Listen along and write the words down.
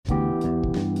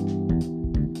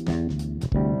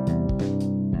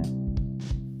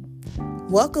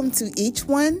Welcome to Each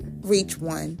One, Reach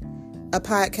One, a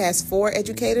podcast for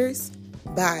educators,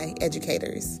 by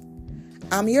educators.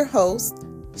 I'm your host,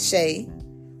 Shay,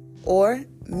 or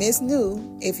Miss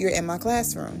New if you're in my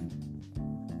classroom.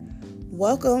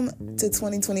 Welcome to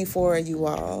 2024, you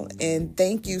all, and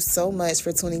thank you so much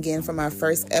for tuning in for my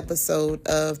first episode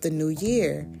of the new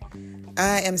year.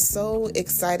 I am so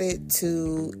excited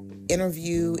to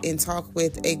interview and talk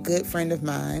with a good friend of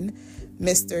mine,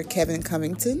 Mr. Kevin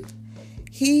Covington.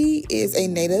 He is a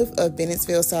native of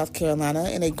Bennettsville, South Carolina,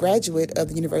 and a graduate of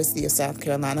the University of South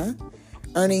Carolina,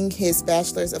 earning his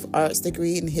Bachelor's of Arts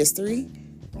degree in History,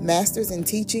 Master's in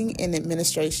Teaching and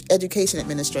Education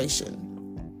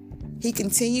Administration. He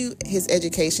continued his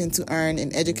education to earn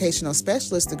an Educational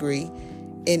Specialist degree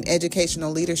in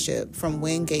Educational Leadership from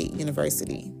Wingate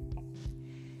University.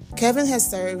 Kevin has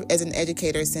served as an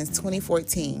educator since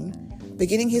 2014,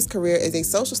 beginning his career as a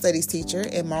social studies teacher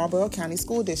in Marlborough County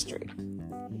School District.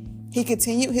 He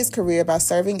continued his career by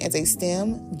serving as a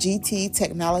STEM GT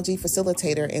technology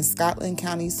facilitator in Scotland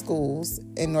County Schools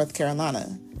in North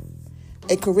Carolina,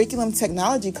 a curriculum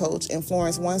technology coach in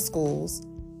Florence One Schools,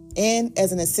 and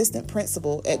as an assistant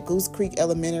principal at Goose Creek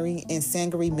Elementary and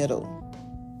Sangaree Middle.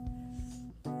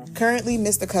 Currently,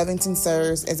 Mr. Covington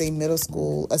serves as a middle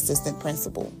school assistant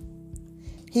principal.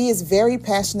 He is very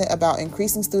passionate about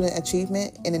increasing student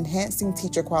achievement and enhancing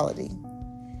teacher quality.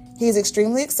 He is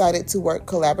extremely excited to work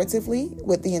collaboratively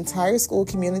with the entire school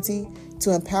community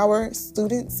to empower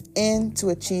students and to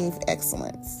achieve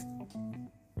excellence.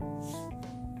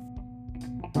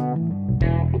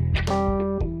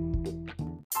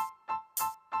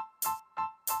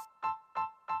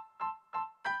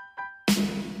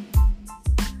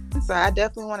 So I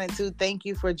definitely wanted to thank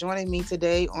you for joining me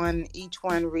today on Each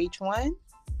One, Reach One.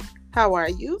 How are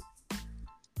you?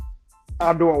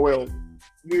 I'm doing well.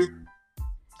 You?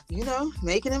 You know,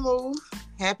 making a move.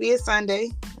 Happy it's Sunday.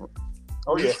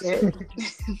 Oh, yeah.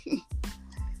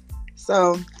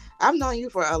 So I've known you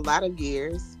for a lot of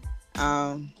years.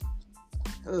 A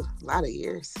lot of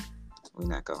years. We're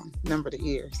not going to number the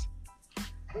years.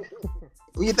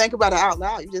 When you think about it out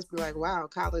loud, you just be like, wow,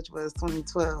 college was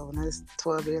 2012, and that's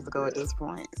 12 years ago at this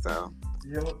point. So,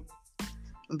 Yep.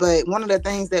 But one of the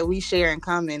things that we share in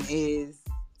common is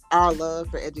our love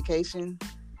for education.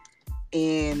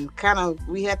 And kind of,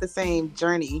 we had the same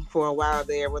journey for a while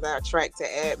there with our track to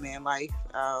admin life.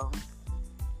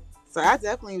 So I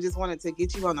definitely just wanted to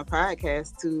get you on the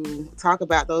podcast to talk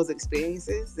about those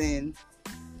experiences and,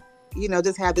 you know,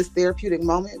 just have this therapeutic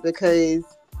moment because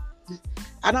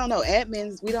I don't know,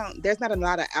 admins, there's not a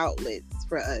lot of outlets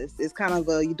for us. It's kind of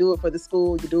you do it for the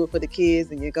school, you do it for the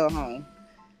kids, and you go home.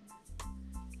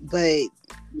 But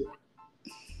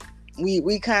we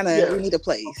need a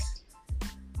place.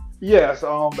 Yes,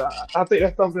 I think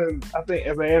that's something, I think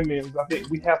as admins, I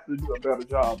think we have to do a better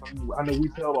job. I know we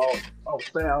tell our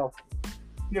staff,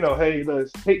 you know, hey,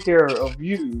 let's take care of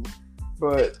you,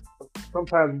 but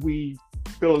sometimes we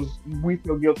feel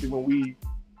guilty when we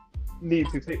need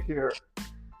to take care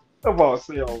of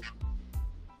ourselves.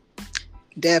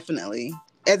 Definitely.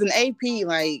 As an AP,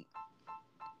 like,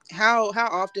 how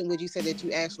often would you say that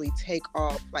you actually take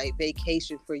off like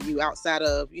vacation for you outside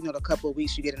of, you know, the couple of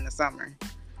weeks you get in the summer?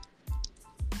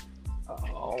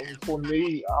 For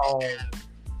me,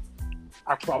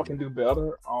 I probably can do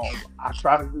better. I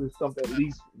try to do something at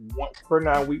least once per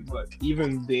 9 weeks, but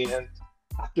even then,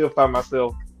 I still find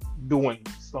myself doing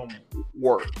some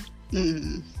work.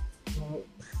 Mm-hmm.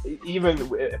 Even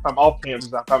if I'm off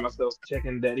campus, I find myself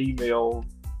checking that email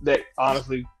that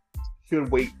honestly should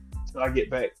wait till I get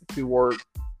back to work,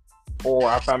 or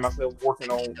I find myself working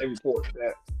on a report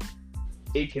that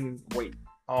it can wait.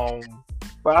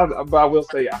 But I will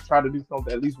say I try to do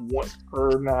something at least once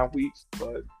per 9 weeks,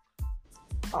 but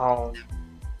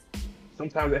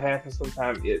sometimes it happens,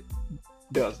 sometimes it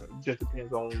doesn't. It just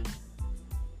depends on,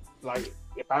 like,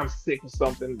 if I'm sick or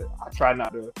something, I try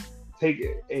not to take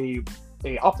a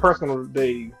personal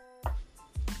day,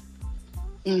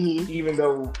 even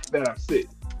though that I'm sick,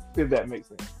 if that makes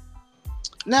sense.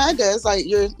 No, it does. Like,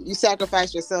 you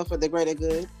sacrifice yourself for the greater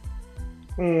good.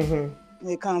 Mm-hmm.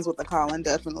 It comes with the calling,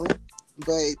 definitely.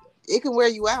 But it can wear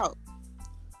you out.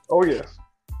 Oh, yes.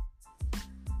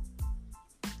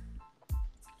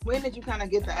 When did you kind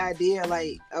of get the idea,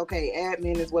 like, okay,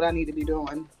 admin is what I need to be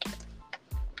doing?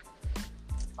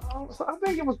 So I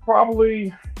think it was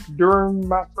probably during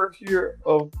my first year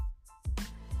of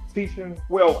teaching.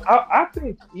 Well, I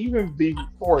think even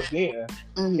before then,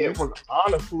 it was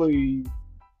honestly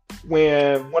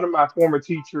when one of my former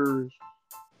teachers,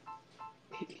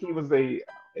 he was a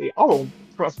auto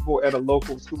principal at a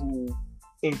local school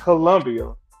in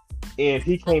Columbia, and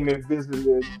he came and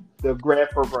visited the grad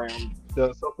program,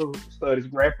 the social studies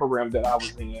grad program that I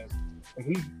was in, and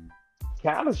he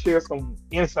kind of shared some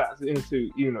insights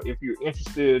into, if you're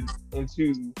interested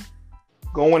into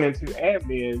going into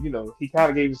admin, he kind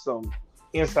of gave you some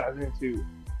insights into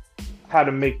how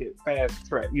to make it fast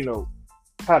track,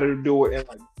 how to do it in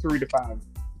like 3 to 5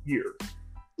 years.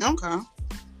 Okay.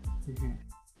 Mm-hmm.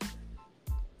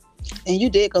 And you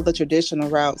did go the traditional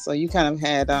route, so you kind of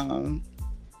had,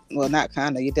 well, not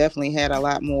kind of, you definitely had a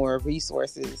lot more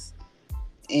resources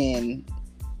and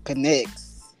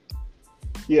connects.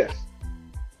 Yes.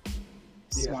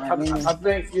 Yes. I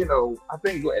think,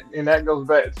 and that goes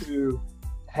back to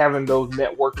having those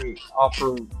networking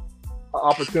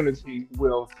opportunities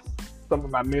with some of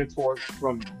my mentors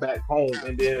from back home,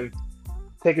 and then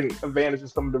taking advantage of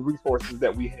some of the resources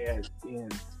that we had in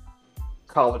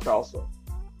college also.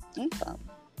 Okay.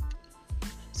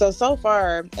 So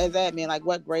far as admin, like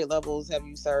what grade levels have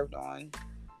you served on?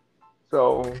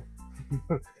 So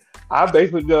I've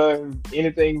basically done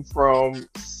anything from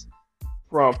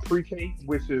pre-K,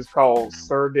 which is called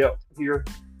SIRDEP here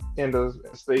in the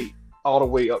state, all the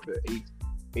way up to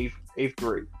eighth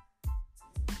grade.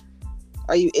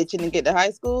 Are you itching to get to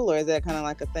high school, or is that kind of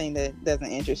like a thing that doesn't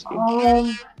interest you?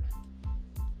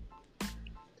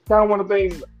 Kind of one of the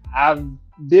things I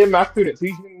did my student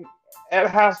teaching at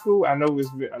high school. I know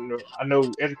I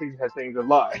know education has changed a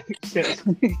lot since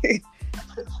then.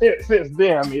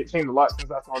 I mean, it changed a lot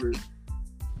since I started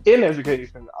in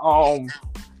education. I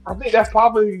think that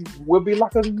probably would be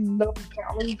like another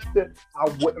challenge that I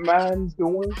wouldn't mind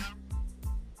doing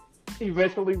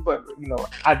eventually. But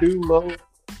I do love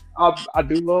our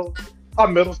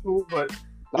middle school, but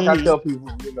like I tell people,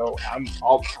 I'm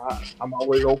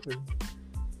always open.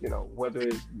 Whether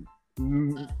it's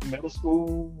middle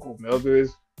school or whether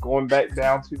it's going back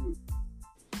down to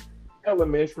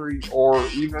elementary or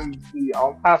even the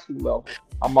high school level,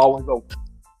 I'm always open.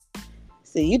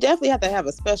 See, you definitely have to have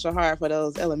a special heart for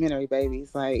those elementary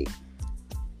babies. Like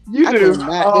you do.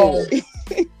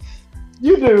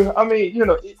 You do. I mean,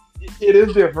 it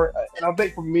is different, and I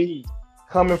think for me,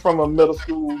 coming from a middle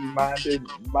school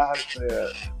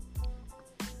mindset,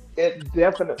 it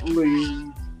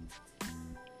definitely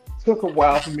took a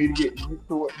while for me to get used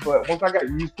to it. But once I got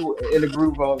used to it in the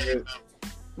groove of it,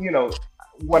 when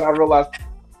I realized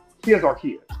kids are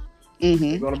kids,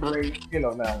 they're gonna bring,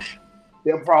 now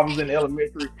their problems in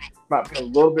elementary might be a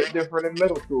little bit different in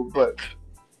middle school, but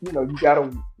you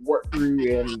gotta work through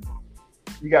that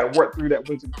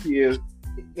with the kids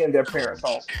and their parents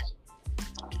also.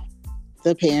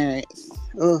 The parents.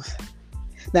 Ugh.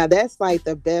 Now that's like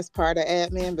the best part of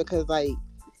admin, because like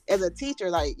as a teacher,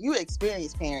 like you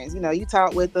experience parents, you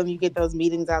talk with them, you get those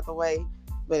meetings out the way.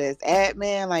 But as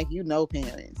admin, like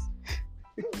parents.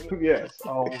 Yes.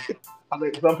 I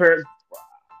think some parents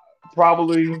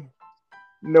probably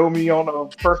know me on a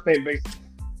first name basis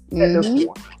at this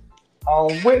point.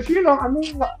 Which I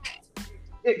mean,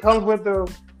 it comes with it.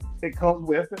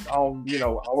 Our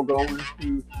goal is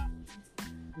to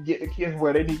get the kids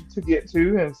where they need to get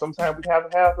to, and sometimes we have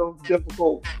to have those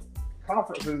difficult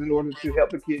conferences in order to help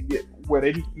the kids get where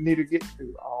they need to get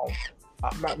to.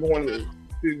 I'm not going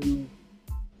to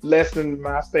lessen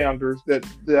my standards that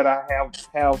I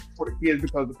have for the kids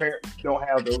because the parents don't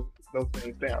have those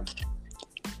same standards.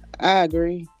 I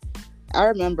agree. I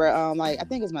remember, I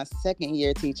think it was my second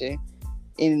year teaching,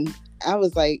 and I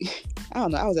was like, I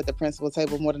don't know, I was at the principal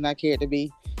table more than I cared to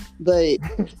be, but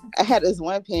I had this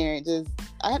one parent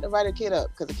I had to write a kid up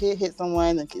because the kid hit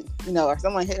someone, and or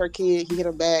someone hit her kid, he hit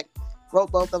her back,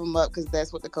 wrote both of them up because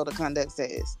that's what the code of conduct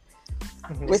says.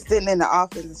 We're sitting in the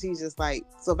office, and she's just like,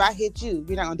 so if I hit you,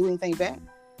 you're not gonna do anything back?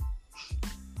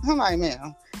 I'm like,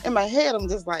 man, in my head, I'm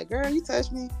just like, girl, you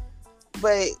touched me.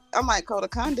 But I'm like, code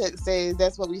of conduct says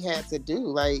that's what we had to do.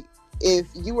 Like, if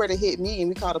you were to hit me and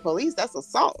we call the police, that's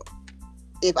assault.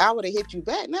 If I would have hit you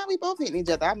back, now we both hitting each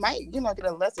other. I might, get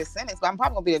a lesser sentence, but I'm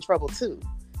probably gonna be in trouble too.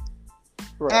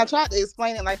 Right. And I tried to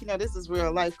explain it like, this is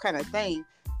real life kind of thing.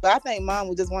 But I think mom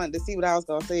would just wanted to see what I was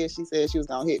gonna say, and she said she was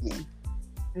gonna hit me.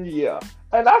 Yeah,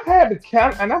 and I've had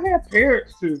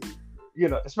parents who,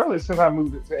 especially since I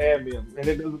moved it to admin, and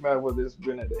it doesn't matter whether it's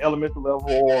been at the elementary level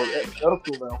or at the middle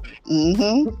school level.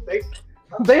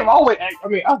 They've always asked. I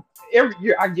mean, every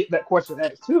year I get that question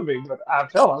asked to me, but I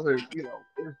tell them, I say,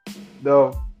 it's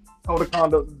the code of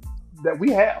conduct that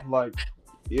we have. Like,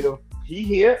 if he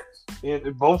hits and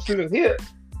if both students hit,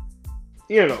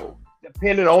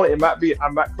 depending on it, I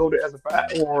might code it as a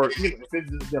fact, or if it's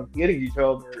just them hitting each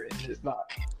other and it's not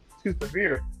too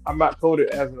severe, I might code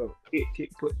it as a hit,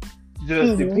 kick, push.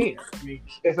 Just depends. I mean,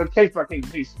 it's a case by case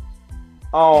basis.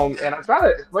 And I try to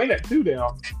explain that to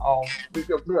them.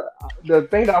 Because the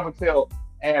thing that I would tell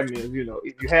admins,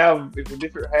 if the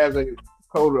district has a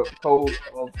code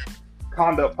of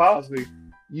conduct policy,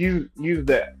 use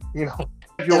that.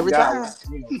 That's your Every time.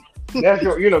 guideline. That's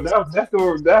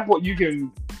your, that's what you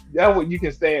can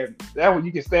stand. That's what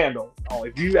you can stand on.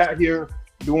 If you out here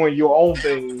doing your own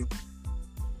thing,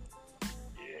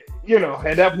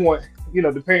 at that point,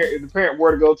 if the parent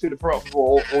were to go to the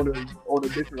principal or the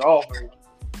district office,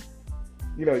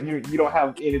 you don't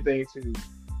have anything to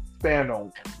stand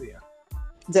on there.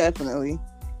 Definitely.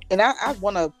 And I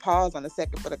want to pause on a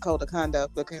second for the code of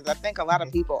conduct, because I think a lot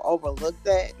of people overlook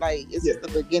that. Like, it's Yeah.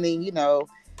 just the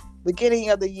beginning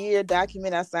of the year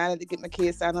document. I signed it to get my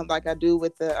kids signed up like I do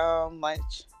with the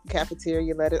lunch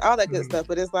cafeteria letters, all that good stuff.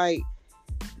 But it's like,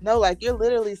 no, like, you're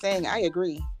literally saying, I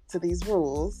agree to these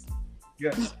rules.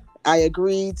 Yeah. I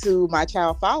agree to my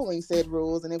child following said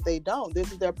rules, and if they don't,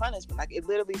 this is their punishment. Like, it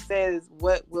literally says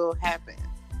what will happen.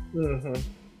 Mm-hmm.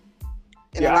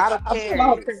 And a lot of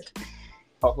parents.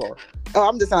 Oh,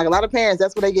 I'm just saying, like, a lot of parents,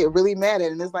 that's what they get really mad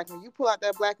at. And it's like, when you pull out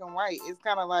that black and white, it's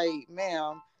kind of like,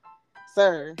 ma'am,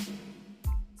 sir,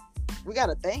 we got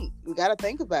to think. We got to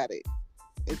think about it.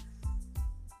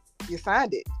 You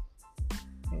signed it.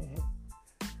 Mm-hmm.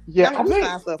 Yeah, I mean, we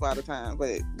sign stuff all the time,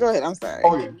 but go ahead. I'm sorry.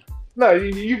 Oh, yeah. No,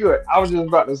 you good. I was just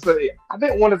about to say, I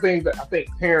think one of the things that I think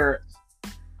parents,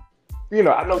 I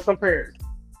know some parents,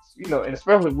 and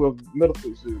especially with middle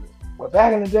school students, well,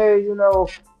 back in the day,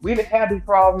 we didn't have these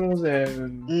problems,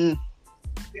 and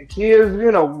kids,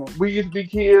 we used to be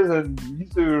kids, and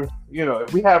used to,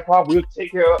 if we had a problem, we'd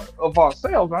take care of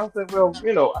ourselves. And I said,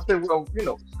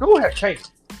 school has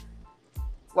changed.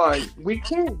 Like, we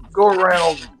can't go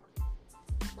around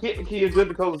hitting kids just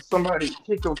because somebody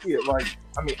kicked your kid. Like,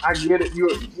 I mean, I get it, you're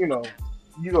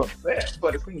upset,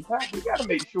 but at the same time, we got to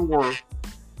make sure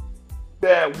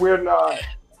that we're not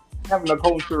having a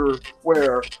culture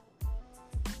where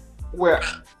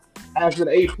as an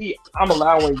AP, I'm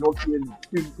allowing your kids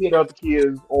to hit other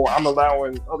kids, or I'm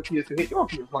allowing other kids to hit your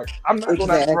kids. Like, I'm not going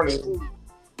to run it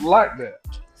like that.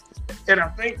 And I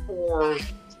think for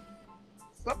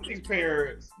some of these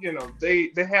parents,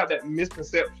 they have that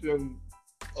misconception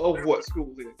of what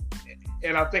school is.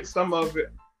 And I think some of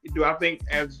it, I think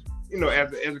as an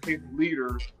education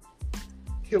leader,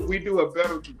 can we do a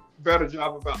better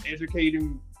job about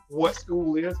educating what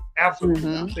school is? Absolutely.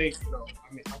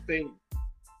 Mm-hmm. I think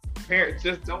parents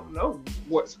just don't know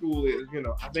what school is.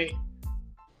 I think,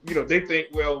 they think,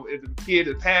 well, if the kid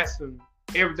is passing,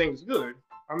 everything's good.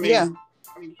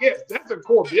 Yes, that's the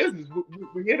core business.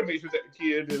 We're here to make sure that the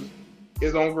kid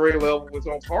is on grade level, is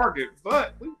on target.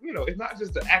 But it's not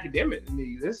just the academic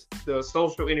needs; it's the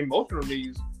social and emotional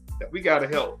needs that we got to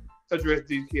help address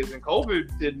these kids. And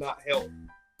COVID did not help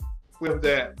with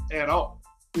that at all.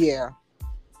 Yeah,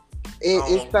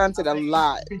 it stunted a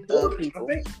lot of people.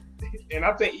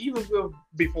 I think even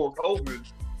before COVID,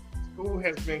 school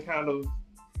has been kind of.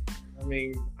 I'm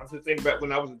just thinking back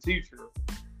when I was a teacher,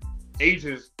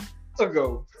 ages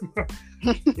ago.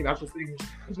 I'm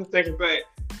just thinking back.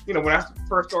 When I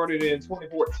first started in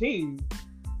 2014,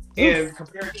 and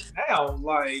compared to now,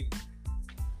 like,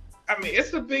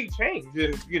 it's a big change,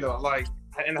 and I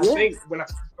think when I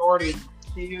started,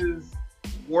 kids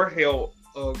were held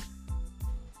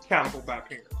accountable by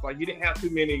parents. Like, you didn't have too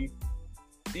many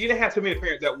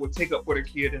parents that would take up for the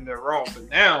kid in their wrong. But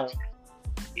now,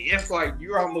 it's like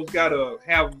you almost gotta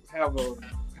have a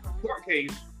court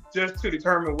case just to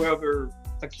determine whether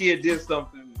a kid did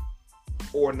something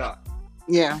or not.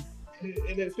 Yeah.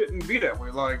 And it shouldn't be that way.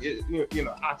 Like,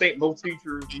 I think most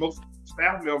teachers, most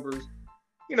staff members,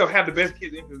 have the best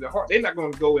kids' interest at heart. They're not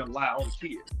going to go and lie on the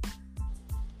kid.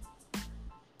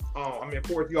 Of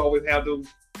course, you always have those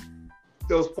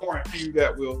far few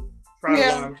that will try to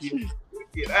lie on kids to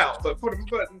get out. But for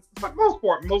the most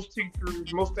part, most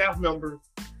teachers, most staff members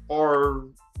are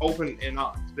open and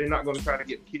honest. They're not going to try to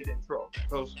get the kid in trouble,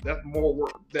 because that's more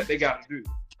work that they got to do.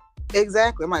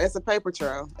 Exactly. It's a paper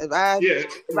trail. If I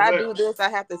do this, I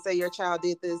have to say your child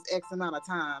did this X amount of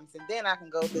times, and then I can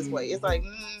go this way. It's like,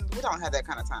 we don't have that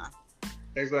kind of time.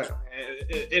 Exactly.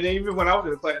 And even when I was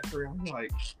in the classroom, I'm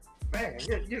like, man,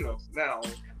 now,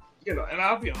 and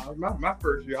I'll be honest, my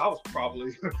first year, I was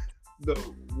probably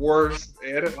the worst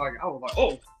at it. Like, I was like,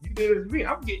 oh, you did it to me,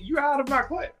 I'm getting you out of my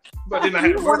class. But then I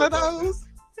had to work one of those.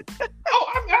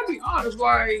 I'll be honest,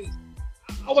 like,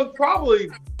 I was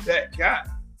probably that guy.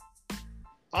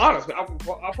 Honestly, I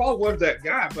probably was that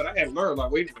guy, but I had learned,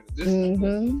 like, wait a minute, this is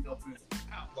helping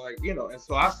out. Like, and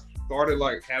so I started,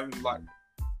 like, having, like,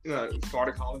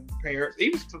 started calling parents,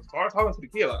 even started talking to the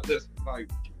kid like this, like,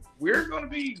 we're gonna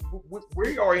be,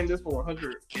 we are in this for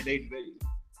 180 days.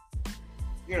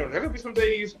 You know, there gonna be some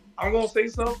days I'm gonna say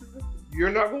something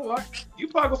you're not gonna like. You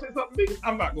probably gonna say something to me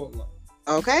I'm not gonna like.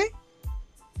 Okay.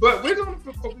 But we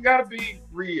gotta be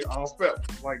real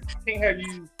respectful. Like I can't have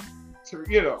you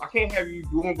I can't have you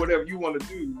doing whatever you want to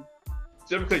do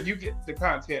just because you get the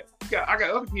content. I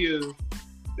got other kids.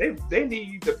 They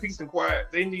need the peace and quiet.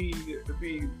 They need to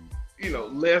be,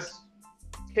 less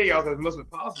chaos as much as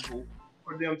possible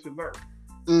for them to learn.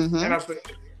 Mm-hmm. And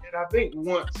I think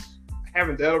once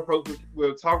having that approach,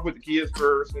 we'll talk with the kids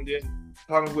first, and then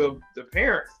talking with the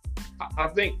parents. I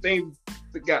think things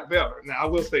got better. Now I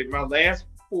will say my last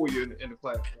 4 years in the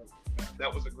classroom,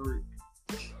 that was a group.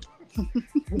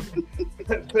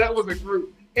 That was a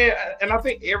group, and I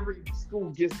think every school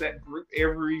gets that group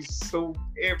every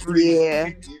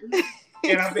year.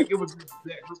 And I think it was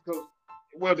that group because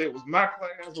whether it was my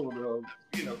class or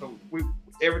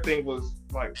everything was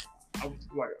like, I was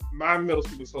like, my middle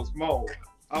school was so small.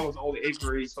 I was only 8th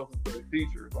grade social studies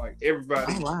teacher. Like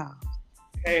everybody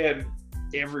had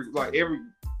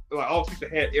all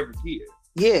teachers had every kid.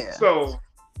 Yeah. So.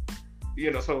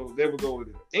 So they would go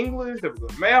to English, they would go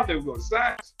to math, they would go to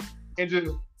science, and just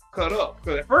cut up.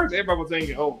 Because at first everybody was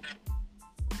thinking, "Oh,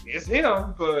 it's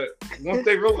him," but once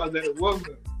they realized that it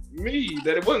wasn't me,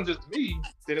 that it wasn't just me,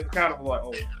 then it's kind of like,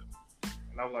 "Oh."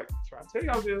 And I was like, "Trying to tell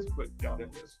y'all this, but y'all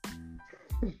didn't listen."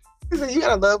 So you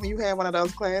gotta love when you have one of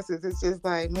those classes. It's just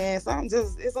like, man, it's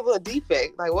a little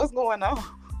defect. Like, what's going on?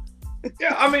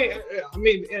 Yeah, I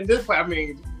mean, in this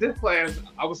class,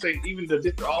 I would say even the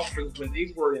district officers, when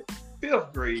they were in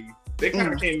 5th grade, they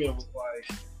kind of came in and was like,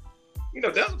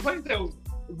 there's a place that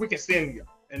we can send you,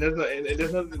 and there's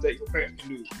nothing that your parents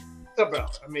can do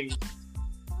about it. I mean,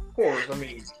 of course,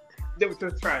 they were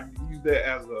just trying to use that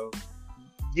as a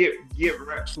get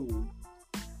right tool.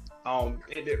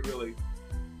 It didn't really.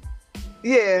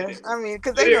 Yeah,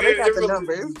 because they know they got the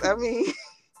numbers.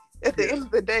 At the end of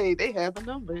the day, they have the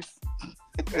numbers.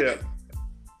 Yeah.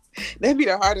 That'd be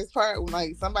the hardest part when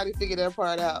like somebody figure that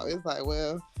part out. It's like,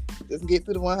 well, just get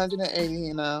through the 180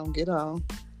 and get on.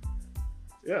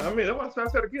 Yeah, that's what I'm trying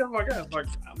to say to kids. I'm like, I'm not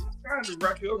trying to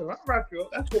wrap you up. If I wrap you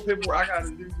up, that's what people I gotta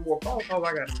do more phone calls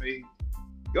I gotta make.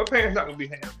 Your parents not gonna be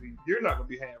happy. You're not gonna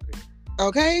be happy.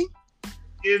 Okay.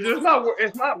 It's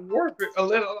not worth it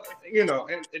unless and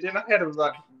then I had to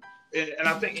like and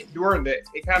I think during that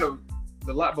it kind of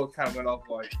the light bulb kind of went off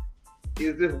like,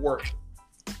 is this worth it?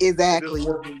 Exactly. Is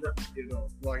this worth it?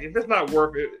 Like if it's not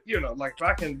worth it, like if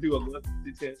I can do a little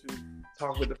detention,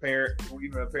 talk with the parent, or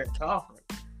even a parent conference,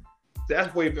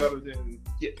 that's way better than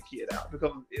getting the kid out.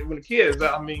 Because when the kid is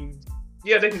out, they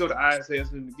can go to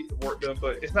ISS and get the work done,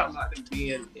 but it's not like them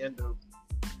being in the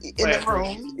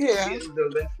room. Yeah. Getting the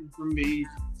lesson from me,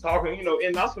 talking,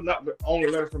 and also not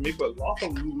only learning from me, but also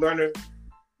learning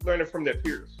from their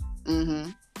peers.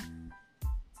 Mm-hmm.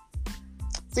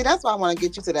 See, that's why I want to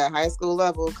get you to that high school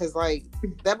level, because like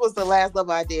that was the last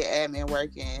level I did admin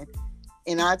work in,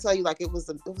 and I tell you, like it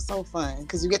was so fun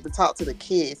because you get to talk to the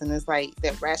kids, and it's like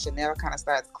that rationale kind of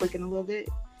starts clicking a little bit.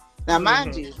 Now,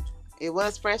 mind you, it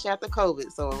was fresh after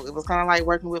COVID, so it was kind of like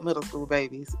working with middle school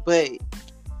babies, but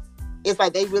it's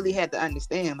like they really had to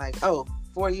understand, like, oh,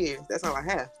 4 years, that's all I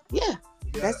have. Yeah.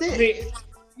 That's it.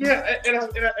 And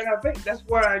I think that's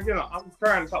why I'm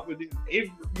trying to talk with these,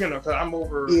 because I'm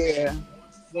over. Yeah.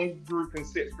 One group in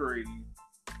 6th grade,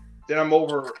 then I'm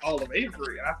over all of 8th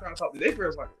grade. And I try to talk to the 8th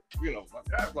grade,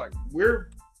 like we're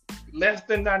less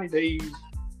than 90 days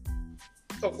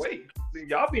away.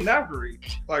 Y'all be 9th grade.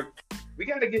 Like, we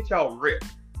got to get y'all ready.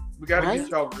 We got to get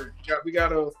y'all ready. We got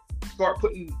to start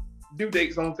putting due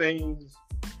dates on things.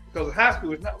 Because in high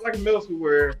school, it's not like in middle school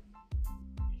where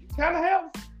you kind of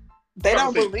have. They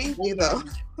don't believe you, though.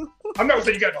 I'm not going to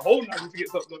say you got the whole night to get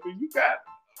something done, but you got.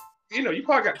 You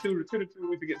probably got 2 to 2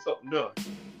 weeks to get something done.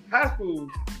 High school,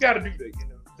 you got a due date.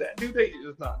 That due date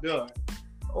is not done.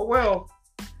 Oh well,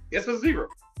 it's a 0.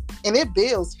 And it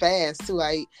builds fast too.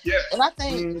 Like, yeah. And I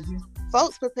think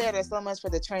folks prepared us so much for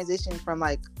the transition from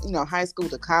high school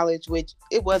to college, which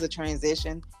it was a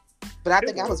transition. But I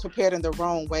think I was prepared in the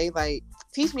wrong way. Like,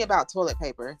 teach me about toilet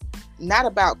paper, not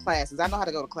about classes. I know how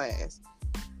to go to class.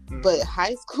 Mm-hmm. But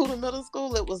high school and middle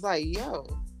school, it was like, yo.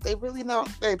 They really don't.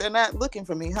 They're not looking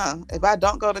for me, huh? If I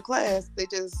don't go to class,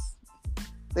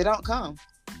 they don't come.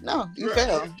 No, you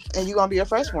fail, and you're gonna be a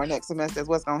freshman next semester. That's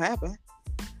what's gonna happen.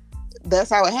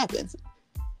 That's how it happens.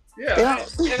 Yeah,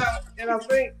 and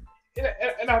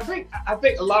I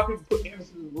think a lot of people put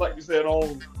emphasis, like you said,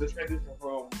 on the transition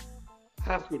from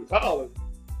high school to college.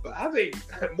 But I think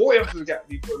more emphasis got to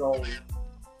be put on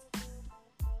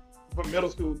from middle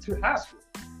school to high school.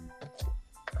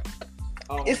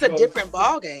 It's a different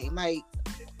ball game. Like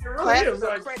it really classes is.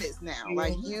 are Like, credits now.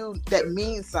 Like that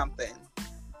means something.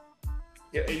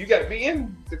 Yeah, and you got to be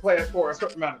in the class for a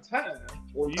certain amount of time,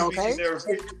 or you be in there,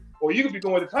 or you could be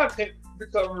going to content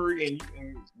recovery,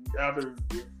 and either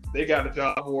if they got a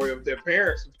job or if their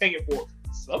parents are paying for it,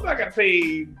 somebody got to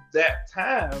pay that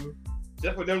time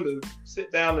just for them to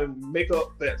sit down and make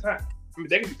up that time. I mean,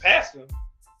 they can be passing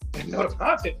and know the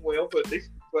content well, but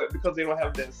because they don't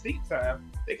have that seat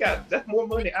time, that's more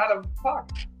money out of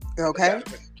pocket. Okay.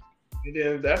 And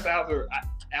then that's after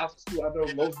school. I know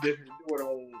most districts do it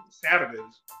on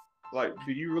Saturdays. Like,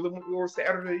 do you really want your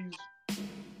Saturdays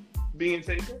being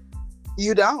taken?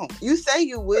 You don't. You say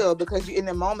you will because in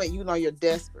the moment you know you're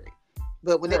desperate.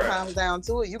 But when it comes down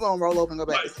to it, you're going to roll over and go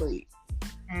back to sleep.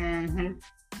 Mm-hmm.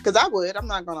 Because I would. I'm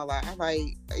not going to lie.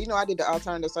 Like, I did the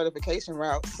alternative certification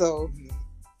route. So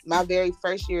my very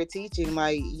first year of teaching,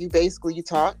 like, you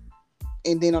taught.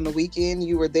 And then on the weekend,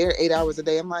 you were there 8 hours a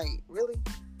day. I'm like, really?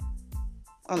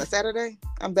 On a Saturday,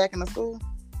 I'm back in the school.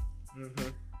 Mm-hmm.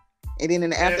 And then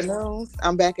in the afternoons,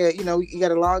 I'm back at, you got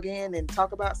to log in and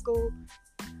talk about school.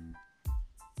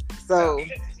 So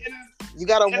you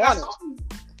got to want it.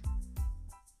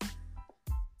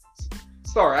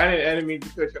 Sorry, I didn't mean to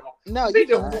cut you off. No,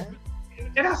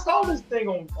 and I saw this thing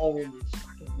on I can't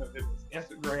remember if it was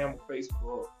Instagram or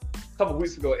Facebook a couple of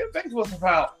weeks ago. It basically was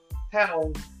about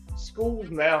how schools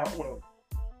now, well,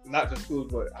 not just schools,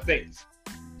 but I think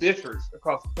districts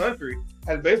across the country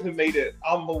has basically made it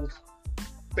almost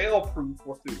fail-proof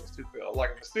for students to fail.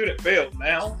 Like, if a student fails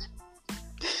now,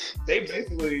 they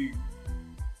basically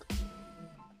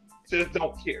just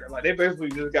don't care. Like, they basically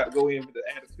just got to go in with the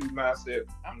attitude mindset,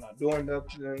 I'm not doing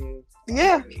nothing.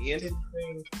 Yeah. I'm not doing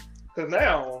anything. Because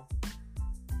now,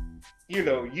 you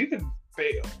can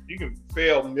fail. You can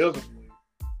fail miserably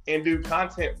and do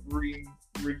content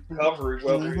recovery,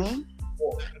 whether it's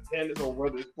for attendance or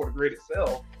whether it's for the grade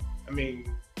itself. I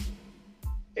mean,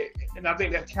 and I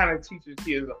think that kind of teaches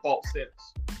kids a false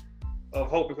sense of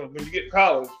hope, because when you get to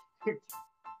college,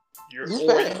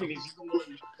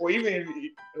 or even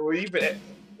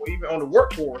on the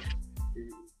workforce,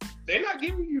 they're not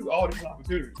giving you all these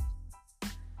opportunities.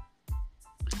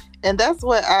 And that's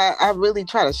what I really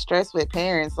try to stress with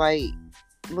parents. Like,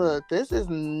 look, this is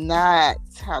not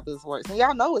how this works. And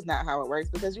y'all know it's not how it works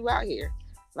because you out here.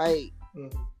 Like,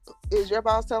 is your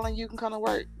boss telling you can come to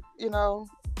work,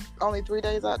 only 3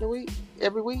 days out the week,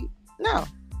 every week? No.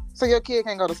 So your kid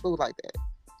can't go to school like that.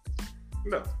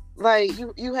 No. Like,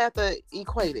 you have to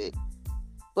equate it.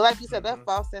 But like you said, that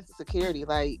false sense of security,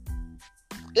 like,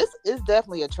 it's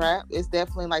definitely a trap. It's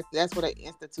definitely like, that's where the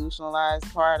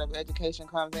institutionalized part of education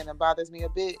comes in and bothers me a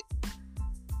bit.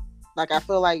 Like, I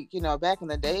feel like, back in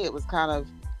the day, it was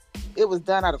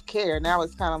done out of care. Now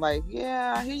it's kind of like,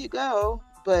 yeah, here you go.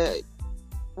 But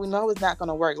we know it's not going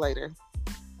to work later.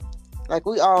 Like,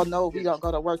 we all know if you don't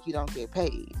go to work, you don't get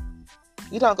paid.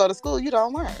 You don't go to school, you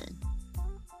don't learn.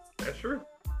 That's true.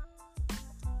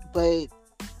 But,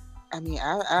 I mean,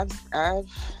 I've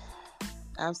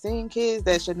seen kids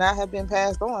that should not have been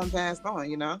passed on, Same.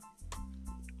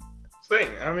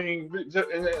 I mean,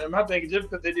 and my thing is, just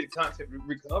because they did content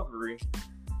recovery,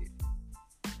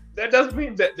 that doesn't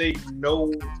mean that they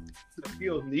know the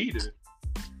skills needed.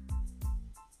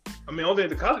 I mean, only in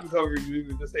the content recovery, you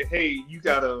can just say, hey, you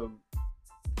got I'm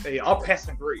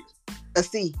passing grade. A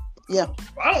C, yeah.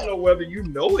 I don't know whether you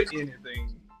know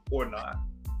anything or not.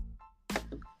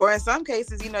 Or in some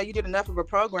cases, you did enough of a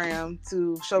program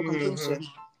to show completion,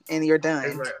 and you're done.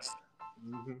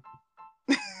 Exactly.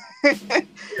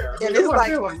 And it's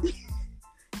like,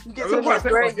 you get to the next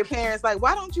grade, your parents like,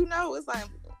 why don't you know? It's like,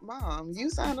 Mom, you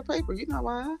signed the paper. You know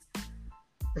why?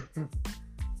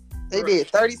 They did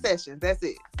 30 sessions. That's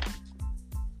it.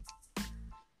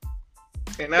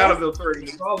 And out of those 30,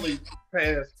 you probably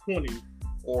passed 20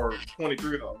 or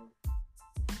 23 of them.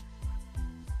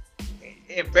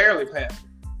 And barely passed.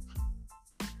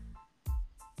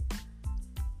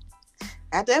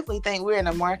 I definitely think we're in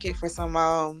the market for some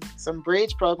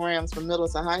bridge programs from middle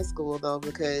to high school, though,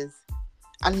 because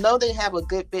I know they have a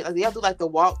good bit. Like, they have to do like the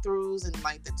walkthroughs and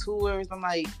like the tours. I'm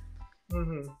like,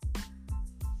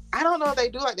 I don't know if they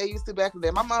do like they used to back in the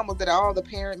day. My mom was at all the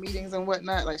parent meetings and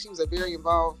whatnot. Like, she was a very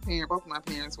involved parent. Both of my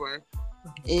parents were,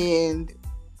 and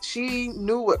she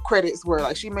knew what credits were.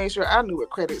 Like, she made sure I knew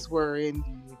what credits were and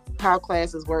how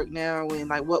classes work now and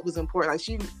like what was important. Like,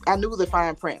 I knew the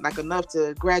fine print, like enough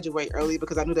to graduate early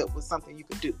because I knew that was something you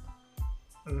could do.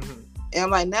 And I'm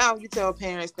like, now you tell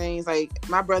parents things like,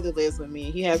 my brother lives with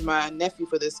me. He has my nephew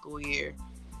for this school year.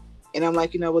 And I'm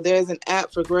like, well, there's an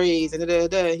app for grades and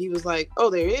He was like,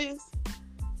 oh, there is?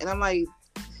 And I'm like,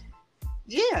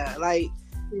 yeah, like,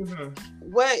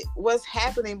 what's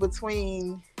happening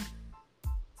between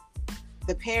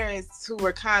the parents who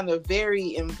were kind of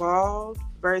very involved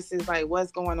versus like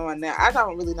what's going on now. I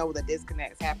don't really know what the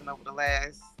disconnects happened over the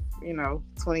last,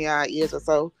 20 odd years or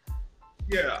so.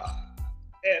 Yeah,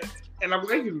 and I'm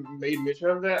glad you made mention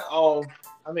of that.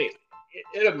 I mean,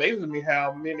 it amazes me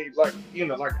how many like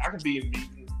I could be in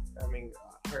meetings. I mean,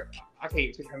 I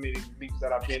can't think how many meetings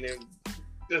that I've been in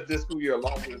this school year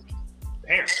along with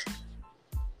parents.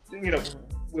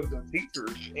 With the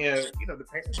teachers, and the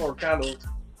parents are kind of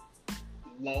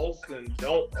lost and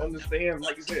don't understand,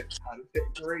 like you said, how to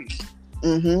set grades,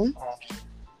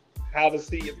 how to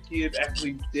see if the kid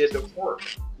actually did the work,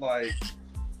 like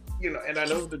and I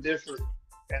know the district,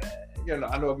 and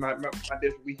I know my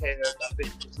district, we had I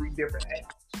think 3 different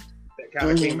apps that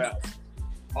kind of came out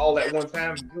all at one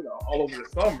time, all over the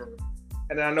summer,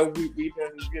 and I know we've been,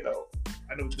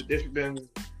 I know the district been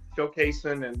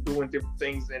showcasing and doing different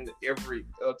things in every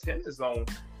attendance zone,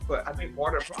 but I think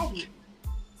part of the problem,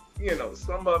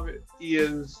 some of it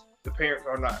is the parents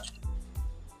are not.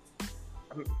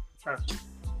 I'm trying to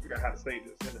figure out how to say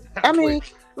this. I mean,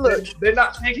 look, they're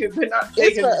not taking.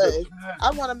 It's for us.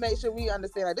 I want to make sure we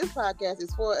understand that this podcast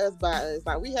is for us, by us.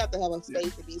 Like, we have to have a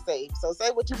space to be safe. So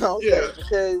say what you're gonna say,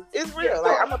 because it's real.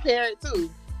 Like, I'm a parent too,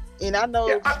 and I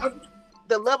know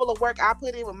the level of work I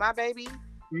put in with my baby.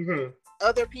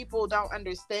 Other people don't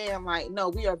understand. Like, no,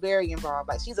 we are very involved.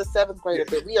 Like, she's a 7th grader,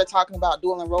 but we are talking about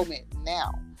dual enrollment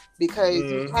now because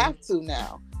you have to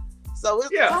now. So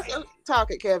it's talk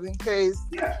it, Kevin, because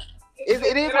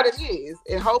it is what it is,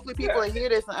 and hopefully people will hear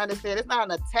this and understand. It's not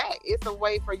an attack. It's a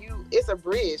way for you. It's a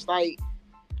bridge. Like,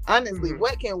 honestly,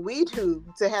 what can we do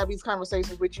to have these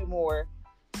conversations with you more,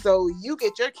 so you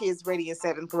get your kids ready in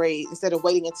 7th grade instead of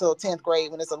waiting until 10th grade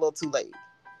when it's a little too late?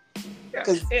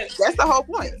 Because that's the whole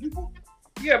point.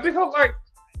 Yeah, because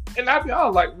and I'll be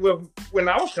honest, when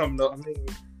I was coming up,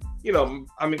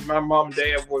 I mean, my mom and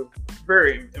dad was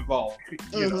very involved,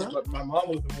 but my mom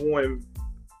was the one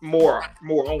more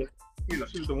on. She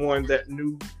was the one that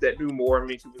knew more. I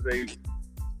mean, she was a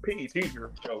PE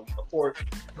teacher, so of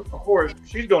course,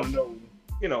 she's gonna know,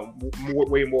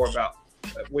 way more about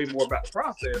the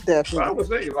process. Definitely. But I would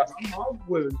say, like, my mom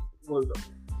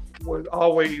was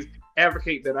always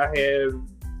advocate that I had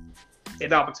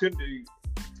an opportunity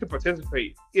to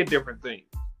participate in different things.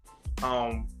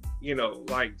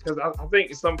 Because I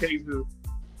think in some cases,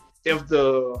 if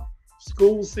the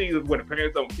school sees where the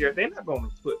parents don't care, they're not going to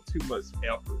put too much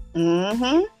effort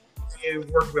and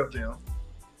work with them.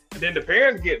 And then the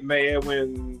parents get mad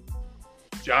when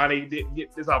Johnny didn't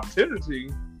get this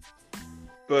opportunity,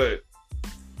 but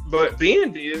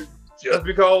Ben did, just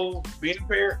because being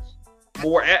parents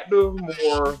more active,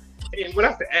 more. And when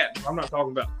I say active, I'm not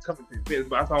talking about coming to events,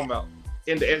 but I'm talking about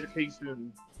in the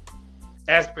education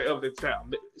aspect of the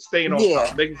child, staying on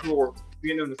top, making sure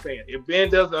Ben understands. If Ben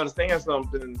doesn't understand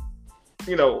something,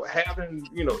 having,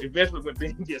 eventually when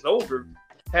Ben gets older,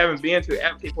 having Ben to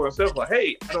advocate for himself, like,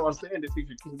 hey, I don't understand this,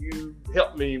 teacher. Can you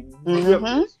help me with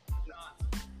this?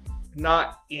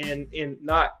 Not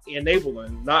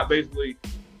enabling, not basically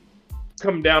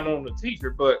coming down on the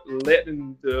teacher, but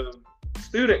letting the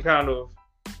student kind of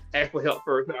ask for help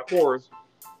first. And of course,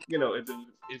 if the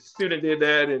student did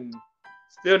that and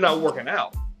still not working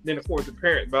out, then of course the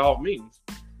parent, by all means,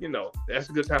 that's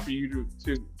a good time for you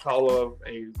to call up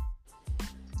a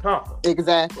conference.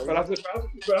 Exactly. But I think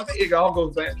it all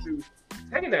goes back to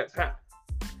taking that time.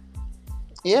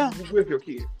 Yeah. With your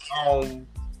kids.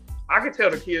 I can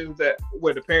tell the kids that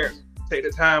when the parents take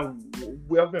the time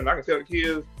with them, I can tell the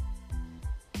kids,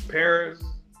 parents,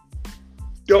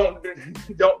 don't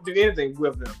do anything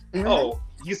with them. Oh,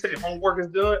 you said homework is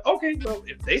done? Okay, well,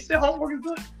 if they say homework is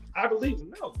done, I believe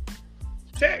them. No.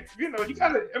 Check. You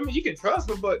gotta, you can trust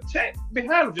them, but check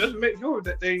behind them just to make sure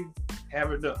that they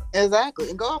have it done. Exactly.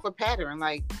 And go off a pattern.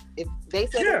 Like, if they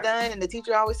said it's done and the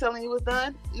teacher always telling you it's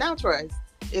done, now trust.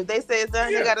 If they say it's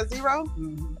done, you got a 0,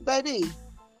 baby,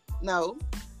 no.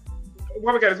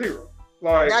 Why we got a 0?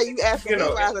 Like, now you asking me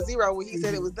why it's a 0 when he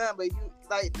said it was done, but you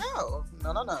like, no.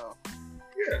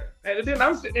 Yeah, and then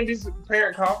I'm sitting in these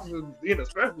parent conferences,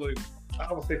 especially,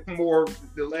 I would say more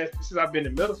the last, since I've been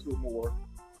in middle school more,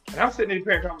 and I'm sitting in these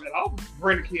parent conferences, and I'll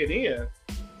bring the kid in,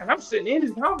 and I'm sitting in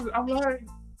these conferences, I'm like,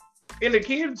 and the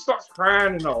kid starts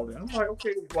crying and all that. I'm like,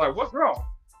 okay, like, what's wrong?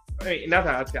 I mean, and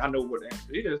that's how I know what the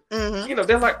answer is.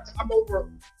 They're like, I'm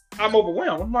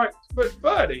overwhelmed. I'm like, but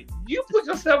buddy, you put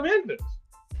yourself in this.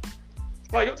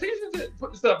 Like, your teacher didn't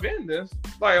put yourself in this.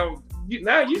 Like,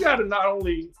 now you got to not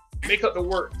only make up the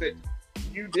work that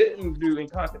you didn't do in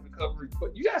content recovery,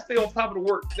 but you got to stay on top of the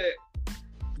work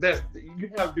that you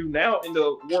have to do now, and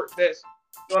the work that's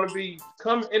going to be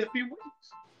coming in a few weeks.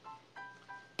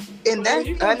 And that's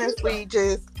honestly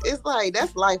just, it's like,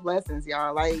 that's life lessons,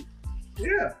 y'all. Like,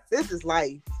 yeah, this is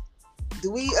life.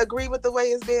 Do we agree with the way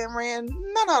it's being ran?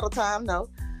 Not all the time, no.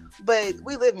 But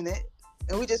we live in it.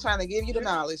 And we just trying to give you the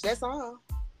knowledge. That's all.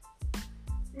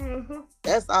 Mm-hmm.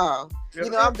 That's all. Yeah. You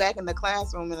know, I'm back in the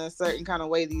classroom in a certain kind of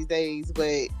way these days,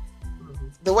 but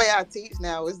the way I teach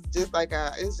now is just like,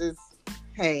 it's just,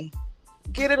 hey,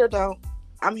 get it or don't.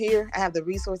 I'm here. I have the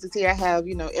resources here. I have,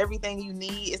 you know, everything you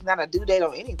need. It's not a due date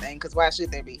on anything, because why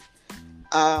should there be?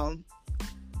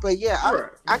 But yeah,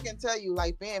 I can tell you,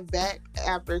 like, being back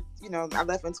after, you know, I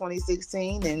left in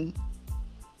 2016, and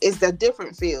it's a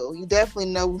different feel. You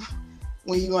definitely know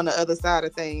when you're on the other side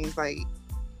of things. Like,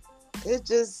 it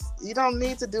just, you don't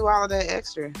need to do all of that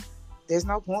extra. There's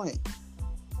no point.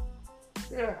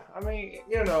 Yeah, I mean,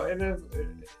 you know, it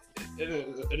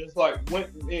is like when,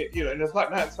 you know, and it's like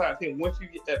that side thing. Once you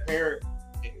get that parent,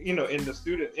 you know, and the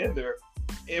student in there,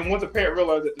 and once the parent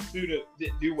realized that the student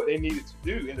didn't do what they needed to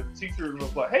do, and the teacher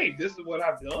was like, "Hey, this is what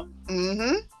I've done."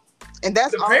 Mm-hmm. And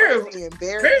that's the parents, the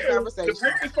embarrassing conversation. The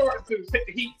parents started to take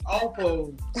the heat off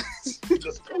of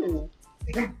the school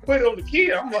and put it on the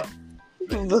kid. I'm like,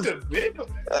 "It's a bit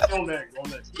on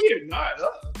that kid, not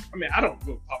us." I mean, I don't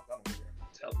go talk. I don't go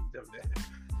tell them that,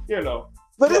 you know.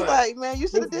 But it's like, man, you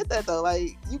should have did that though.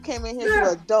 Like, you came in here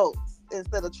to adults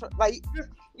instead of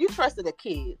you trusted a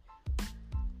kid.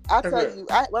 I tell you,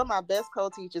 one of my best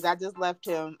co-teachers, I just left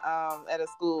him at a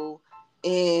school,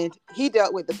 and he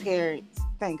dealt with the parents.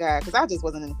 Thank God, because I just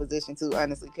wasn't in a position to,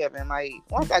 honestly, Kevin. Like,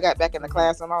 once I got back in the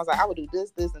classroom, I was like, I would do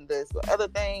this, this, and this. But other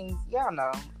things, y'all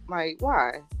know, like,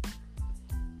 why?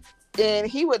 And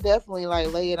he would definitely,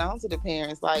 like, lay it on to the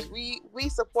parents. Like, we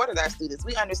supported our students.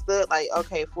 We understood, like,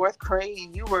 okay, 4th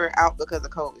grade, you were out because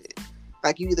of COVID.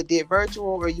 Like, you either did virtual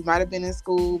or you might have been in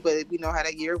school, but we know how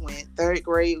that year went. 3rd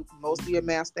grade, most of your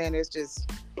math standards just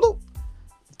bloop.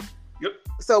 Yep.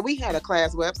 So we had a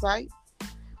class website.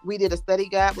 We did a study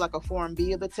guide, like a Form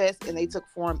B of the test, and they took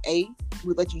Form A.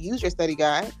 We let you use your study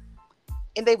guide,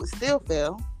 and they would still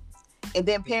fail. And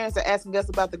then parents are asking us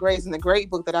about the grades in the grade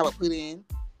book that I would put in.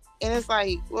 And it's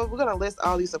like, well, we're going to list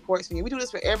all these supports for you. We do this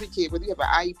for every kid, whether you have an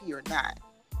IEP or not.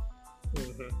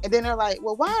 Mm-hmm. And then they're like,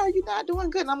 well, why are you not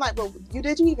doing good? And I'm like, well,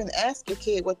 did you even ask your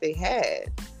kid what they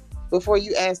had before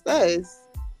you asked us?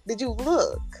 Did you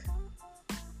look?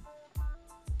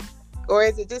 Or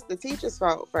is it just the teacher's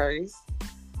fault first?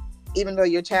 Even though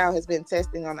your child has been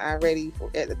testing on already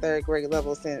at the 3rd grade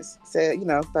level since,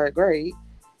 3rd grade.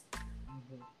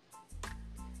 Mm-hmm.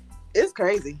 It's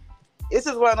crazy. It's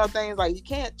just one of those things, like, you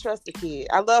can't trust a kid.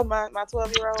 I love my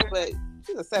 12-year-old, but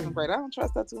she's a 7th grader. I don't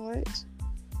trust her too much.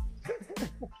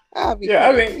 I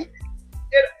mean,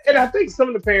 and I think some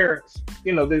of the parents,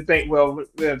 you know, they think, well,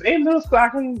 they in middle school, I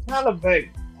can kind of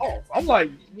back off. I'm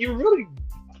like, you really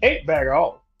can't back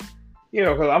off. You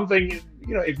know, because I'm thinking,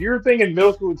 you know, if you're thinking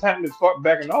middle school time to start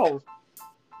backing off,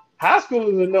 high school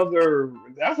is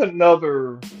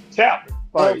another chapter.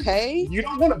 Like, okay. You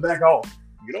don't want to back off.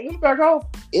 You don't want to back off.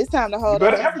 It's time to hold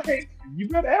on. You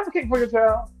better advocate for your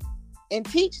child. And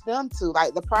teach them to,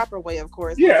 like, the proper way, of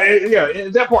course. Yeah,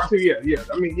 that part too. Yeah.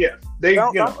 I mean, yeah, they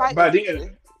don't fight by the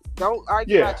end. Don't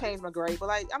argue about change my grade. But,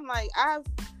 like, I'm like,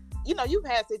 you've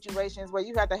had situations where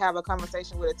you have to have a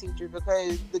conversation with a teacher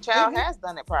because the child has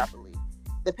done it properly.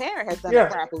 The parent has done it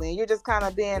properly, and you're just kind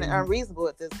of being unreasonable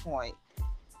at this point.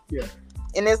 Yeah.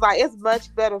 And it's like, it's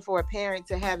much better for a parent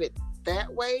to have it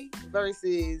that way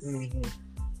versus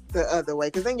the other way,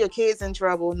 because then your kid's in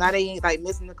trouble. Now they ain't, like,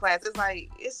 missing the class. It's like,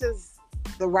 it's just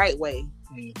the right way.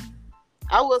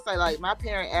 I will say, like, my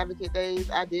parent advocate days,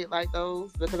 I did like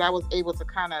those because I was able to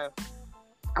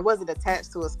I wasn't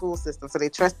attached to a school system, so they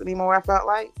trusted me more, I felt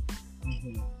like.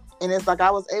 And it's like I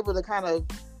was able to kind of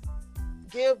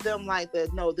give them, like,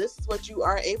 no, this is what you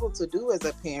are able to do as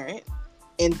a parent,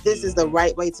 and this is the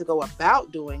right way to go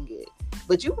about doing it.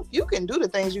 But you can do the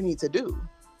things you need to do.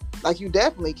 Like, you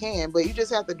definitely can, but you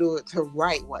just have to do it the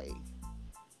right way.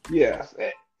 Yes.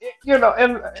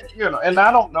 And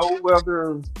I don't know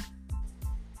whether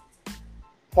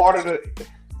part of the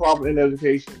problem in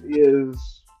education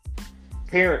is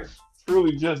parents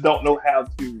truly just don't know how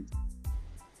to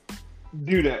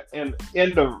do that in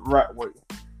the right way.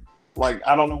 Like,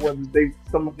 I don't know whether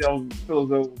some of them feel as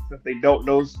though since they don't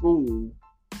know school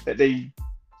that they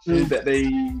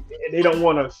don't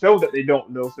want to show that they don't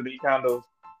know, so they kind of,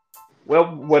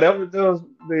 well, whatever does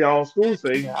the school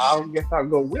say, I guess I'll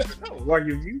go with it. No, like,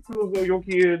 if you feel as though your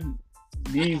kid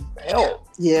needs help,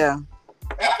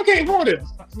 advocate for this.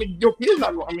 I mean, both kids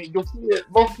are not going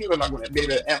to be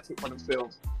able to advocate for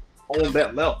themselves on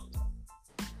that level.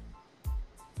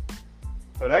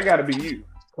 So that got to be you.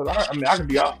 Because I mean, I can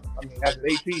be honest. I mean, as an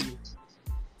AP,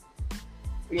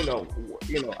 you know,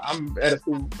 I'm at a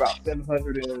school with about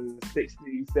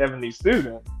 760, 70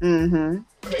 students. Mm-hmm.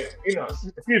 I mean,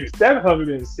 excuse me,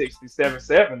 760,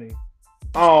 770.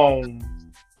 Um,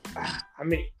 I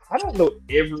mean, I don't know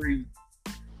every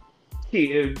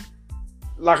kid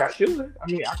like I should. I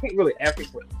mean, I can't really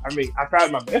advocate for it. I mean, I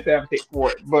tried my best to advocate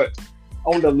for it, but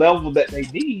on the level that they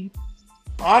need,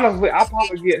 honestly, I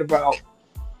probably get about,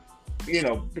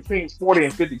 between 40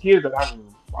 and 50 kids that I can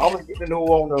probably get to know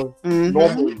on a Mm-hmm.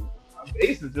 normal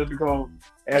basis just because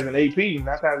as an AP, 9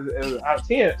 times out of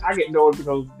 10, I get to know it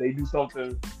because they do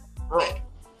something wrong.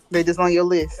 They just on your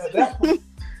list. At that point,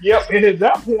 yep, and at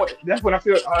that point, that's when I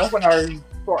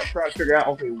start trying to figure out,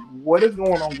 okay, what is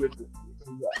going on with this?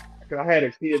 Because I had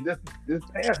a kid this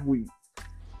past week.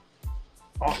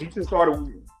 He just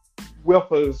started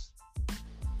with us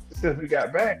since we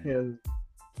got back, and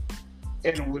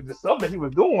with the stuff that he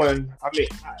was doing, I mean,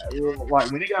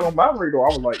 like when he got on my radar, I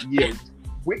was like, yeah,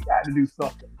 we got to do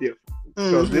something different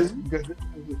because this,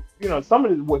 some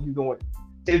of this, what he's doing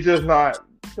is just not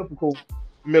typical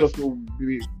middle school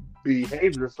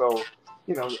behavior. So,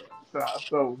 you know,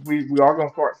 so we are going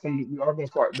to start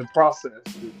the process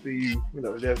to see,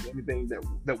 if there's anything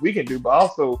that we can do, but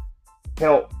also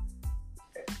help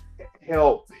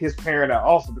his parent out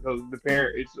also because the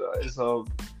parent is a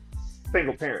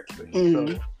single parent thing.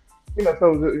 Mm-hmm.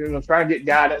 So trying to get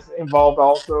guidance involved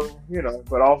also,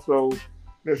 but also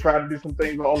trying to do some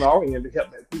things on our end to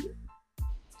help that too.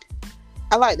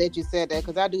 I like that you said that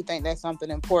because I do think that's something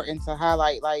important to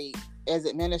highlight. Like as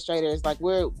administrators, like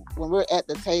when we're at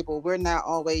the table, we're not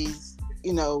always,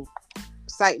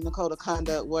 citing the code of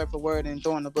conduct word for word and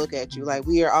throwing the book at you. Like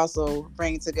we are also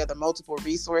bringing together multiple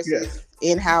resources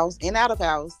in-house and out of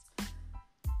house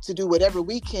to do whatever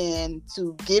we can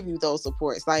to give you those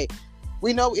supports. Like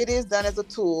we know it is done as a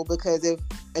tool because if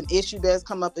an issue does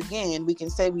come up again, we can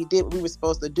say we did what we were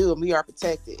supposed to do and we are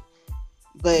protected.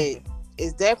 But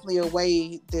it's definitely a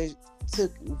way to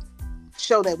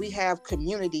show that we have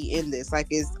community in this. Like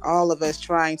it's all of us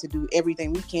trying to do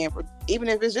everything we can for, even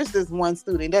if it's just this one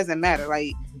student, it doesn't matter.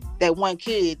 Like that one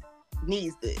kid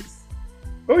needs this.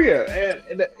 Oh yeah,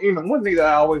 and one thing that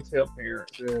I always tell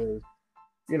parents is,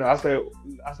 I said,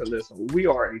 listen, we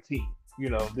are a team.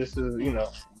 This is,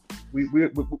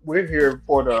 we're here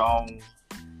for the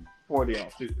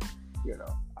students.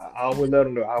 I always let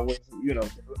them know. I was,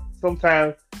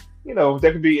 sometimes,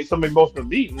 there could be some emotional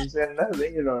meetings, and that's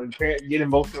the parents get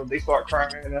emotional, they start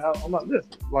crying, and I'm like,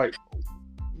 listen, like,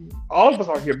 all of us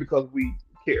are here because we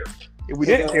care. If we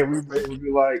didn't care, we would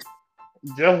be like,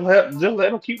 just let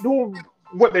them keep doing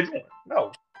what they're doing.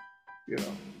 No,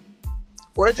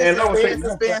 Or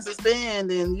just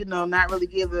suspend, and not really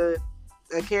give a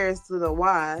care as to the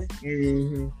why.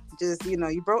 Mm-hmm. Just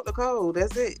you broke the code.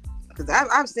 That's it. Because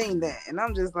I've seen that, and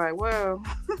I'm just like, well,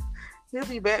 he'll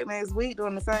be back next week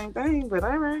doing the same thing. But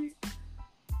all right.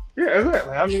 Yeah,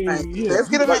 exactly. I mean, let's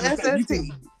get him an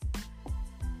SST.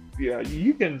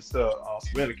 You can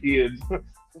suspend a kid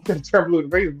in terms of the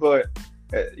race, but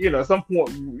at some point,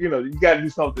 you got to do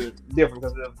something different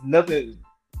because if nothing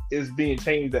is being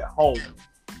changed at home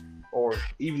or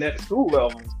even at the school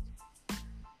level,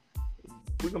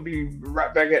 we're gonna be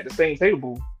right back at the same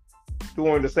table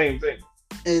doing the same thing.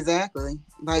 Exactly.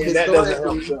 Like and that doesn't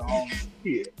help the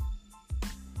kid.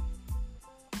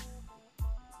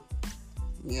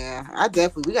 Yeah,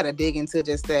 we gotta dig into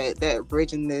just that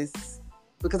bridging this,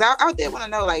 because I did want to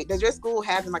know, like, does your school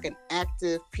have like an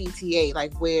active PTA,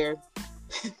 like where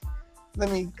so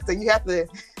you have to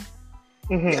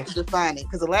define it,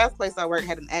 because the last place I worked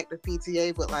had an active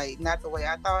PTA, but like not the way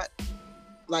I thought.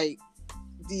 Like,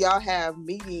 do y'all have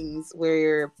meetings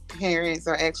where parents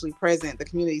are actually present, the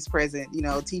community's present,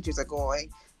 teachers are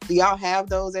going? Do y'all have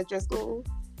those at your school?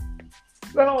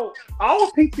 So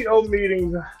our PTO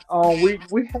meetings,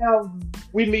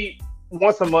 we meet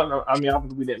once a month. I mean,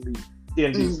 obviously we didn't meet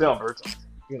in December. It's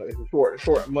a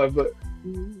short month, but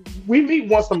we meet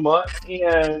once a month,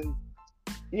 and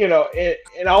and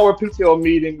our PTO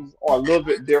meetings are a little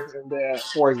bit different than,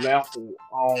 for example,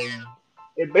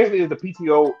 it basically is the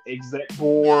PTO exec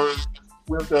board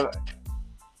with the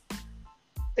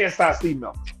SIC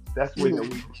members. That's the way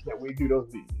that we do those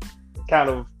meetings. Kind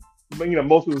of,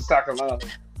 most of the South Carolina,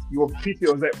 your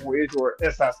PTO exec board is your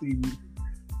SIC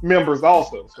members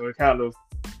also. So it's kind of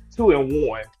 2 in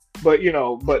 1. But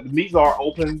but the meetings are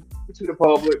open to the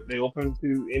public. They open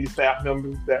to any staff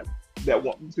members that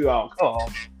want to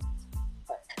come.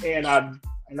 And I'm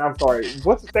sorry.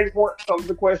 What's the second part of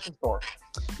the question? Sorry.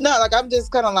 No, like I'm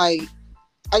just kind of like,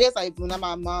 I guess like when I'm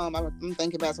my mom, I'm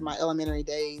thinking back to my elementary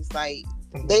days. Like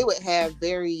they would have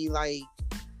very like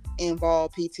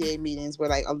involved PTA meetings where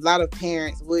like a lot of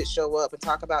parents would show up and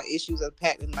talk about issues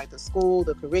impacting like the school,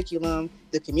 the curriculum,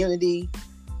 the community.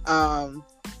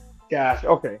 Gosh,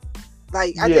 okay.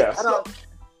 Like Yeah.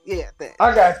 that.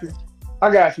 I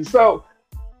got you. So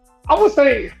I would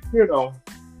say,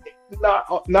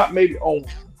 not maybe on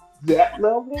that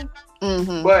level,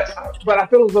 Mm-hmm. but I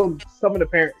feel as though some of the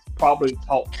parents probably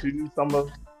talk to some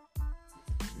of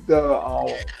the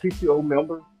PTO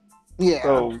members. Yeah.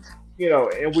 So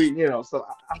and we, so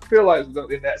I feel like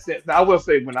in that sense. Now, I will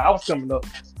say when I was coming up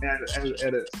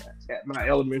at my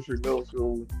elementary, middle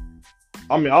school,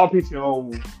 I mean, all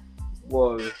PTO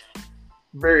was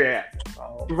very active.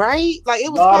 Right? Like it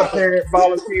A was lot of fun. parent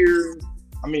volunteers.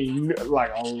 I mean, like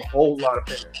a whole lot of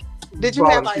parents Did you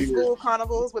have like volunteers. school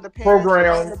carnivals with the parents on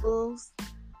Programs. the booths?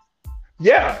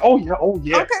 Yeah. Oh yeah. Oh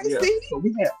yeah. Okay, Yeah. see? So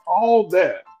we had all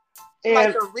that, Like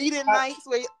and the reading nights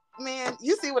where man,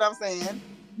 you see what I'm saying?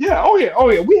 yeah. Oh yeah. Oh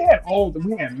yeah. We had all.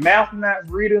 We had math nights,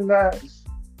 reading nights.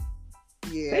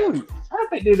 Yeah. I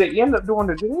think did they end up doing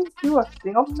the? Did they do a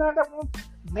film night that one?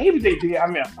 Maybe they did. I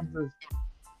mean, I thought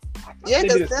Yeah, they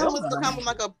because did a STEM film was night. becoming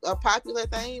like a popular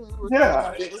thing. We were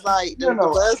Yeah. it was like the You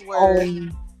know.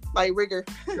 buzzword, like rigor.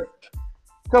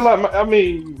 Cause like I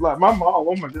mean, like my mom,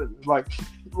 oh my goodness, like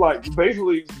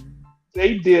basically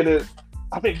they did it.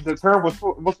 I think the term was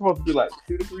supposed to be like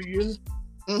 2 to 3 years.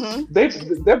 Mm-hmm. They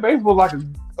basically was like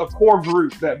a core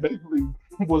group that basically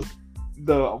was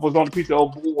on the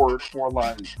PTO board for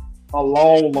like a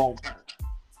long time.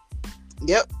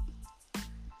 Yep.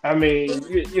 I mean,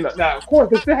 now of course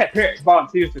they still had parents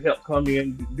volunteers to help come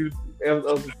in and do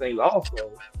other things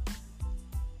also.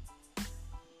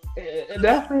 And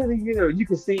definitely, you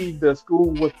can see the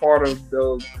school was part of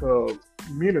the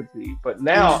community. But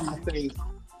now I think,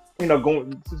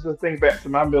 going to just think back to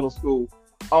my middle school,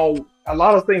 a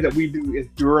lot of things that we do is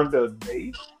during the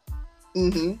day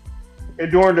Mm-hmm.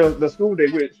 and during the school day.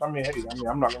 Which I mean, hey,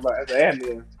 I'm not gonna lie, as an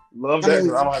admin, love that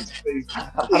because I don't have to stay.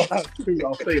 I don't have to.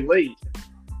 I'll stay late.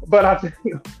 But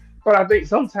I think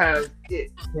sometimes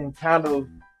it can kind of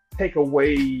take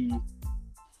away,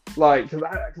 like, because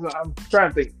I'm trying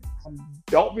to think. I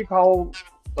don't recall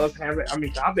us having. I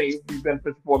mean, I think it would be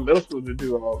beneficial for middle school to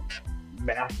do a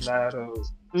math night or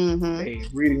Mm-hmm. a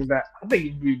reading night. I think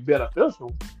it'd be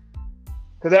beneficial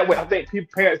because that way I think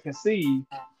parents can see,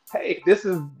 hey, this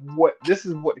is what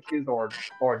the kids are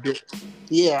doing.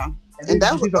 Yeah. And And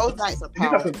these are those some, nights are these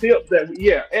are some powerful. tips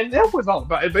yeah, and that's what it's all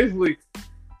about. It's basically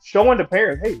showing the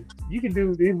parents, hey, you can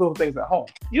do these little things at home.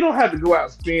 You don't have to go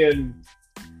out and spend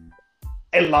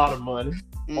a lot of money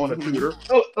on a Mm-hmm. tutor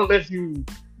unless you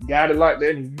got it like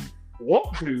that and you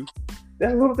want to.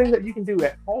 There's little things that you can do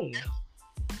at home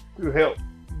to help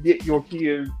get your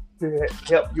kids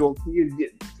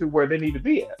get to where they need to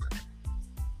be at.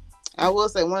 I will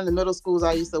say one of the middle schools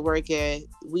I used to work at,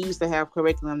 we used to have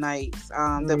curriculum nights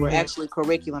that were Mhm. actually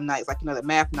curriculum nights, like the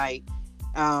math night,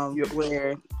 Yep.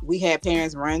 where we had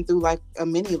parents run through like a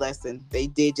mini lesson. They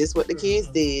did just what the kids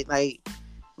Mhm. did. Like,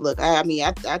 look, I mean,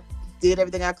 I did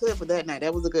everything I could for that night.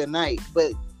 That was a good night.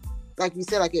 But like you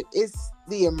said, like it's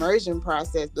the immersion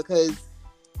process because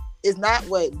it's not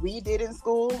what we did in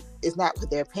school. It's not what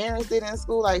their parents did in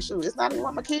school. Like, shoot, it's not even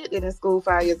what my kid did in school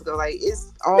 5 years ago. Like,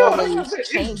 it's No, that's what I'm always saying. It's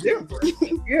changing.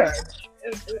 different. Yeah.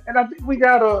 And I think we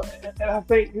gotta, and I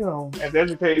think, as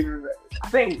educators, I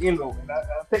think, and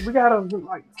I think we gotta,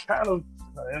 like, we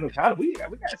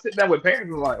gotta sit down with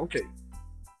parents and like, okay,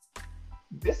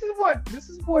 this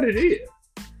is what it is.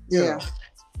 You Yeah. know,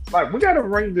 like, we gotta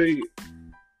ring the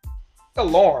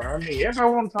alarm. I mean,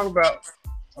 everybody want to talk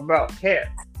about cat.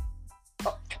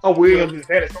 Oh, we just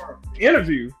had a sort of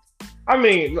interview. I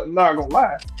mean, not gonna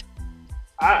lie.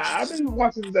 I've been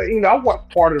watching I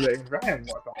watched part of it. I haven't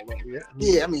watched all of it yet.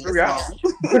 Yeah, I mean, it's 3 hours.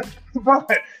 long.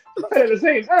 but at the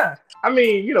same time, I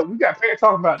mean, we got parents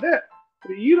talking about that.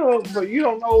 But you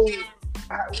don't know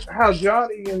how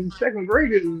Johnny in second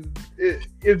grade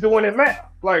is doing in math.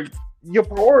 Like, your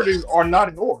priorities are not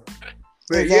in order.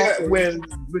 But Exactly. yeah,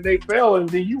 when they fail, and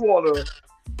then you wanna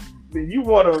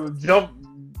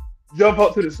jump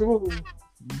up to the school,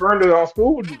 burn the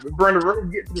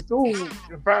road, get to the school,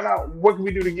 and find out what can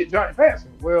we do to get Johnny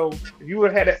passing. Well, if you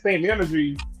would have had that same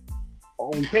energy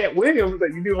on Cat Williams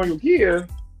that you do on your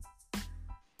kids,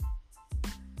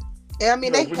 And I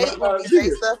mean, they we hate might when not we do say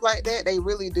this. stuff like that. They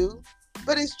really do.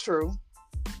 But it's true.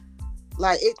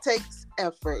 Like, it takes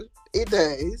effort. It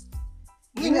does.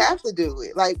 You Mhm. have to do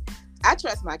it. Like, I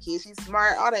trust my kid. She's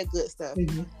smart, all that good stuff.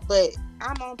 Mhm. But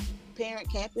I'm on parent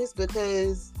campus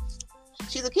because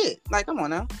she's a kid. Like, come on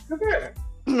now. Okay.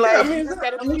 Like, I mean, you just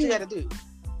gotta do what you gotta do.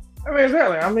 I mean,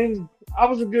 exactly. I mean, I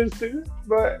was a good student,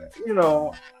 but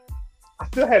I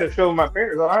still had to show my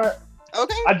parents.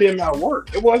 Okay. I did my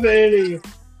work. It wasn't any.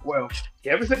 Well,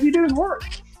 Kevin said he did his work.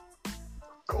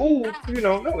 Cool.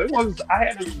 No, it was. I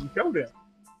had to show them.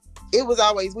 It was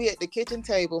always we at the kitchen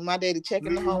table, my daddy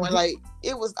checking the homework. Hmm. Like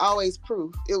it was always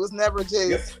proof. It was never Yep.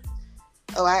 just,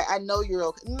 oh, I know you're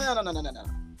okay. No, no, no, no, no, no.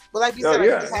 But like you Oh, said, like,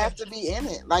 you yeah. have to be in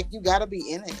it. Like you gotta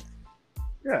be in it.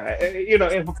 Yeah.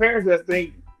 And for parents that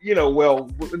think, well,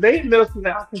 they in middle school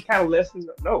now, I can kind of lessen.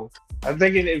 No, I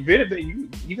think in admitted that you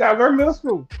gotta learn middle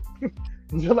school.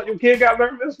 Just like your kid got to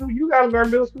learn middle school, you got to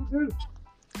learn middle school too.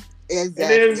 And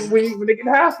then Exactly. when they get to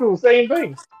high school, same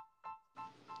thing.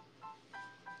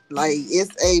 Like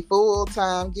it's a full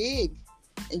time gig,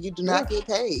 and you do Yeah. not get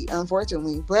paid,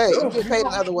 unfortunately. But you No, get you paid in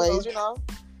don't. other ways, you know.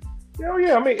 Hell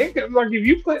yeah. I mean, like if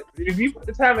you put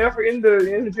the time and effort in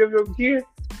the gym of your kid,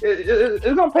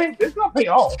 it's gonna pay. It's gonna pay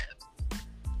off.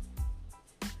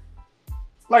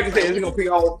 Like I said, is it gonna pay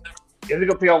off? Is it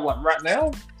gonna pay off like right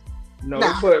now? No,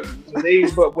 Nah. but when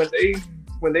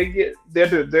they get they're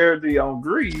the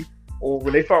degree, or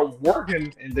when they start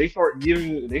working and they start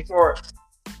giving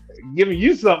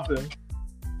you something,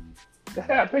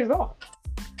 that's how it pays off.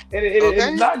 And it's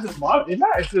Okay. not just it's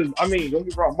not just, I mean, don't get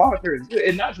me wrong, monetary.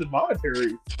 It's not just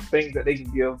monetary things that they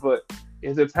can give, but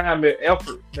it's the time and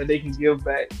effort that they can give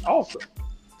back also.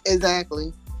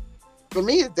 Exactly. For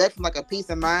me, it's definitely like a peace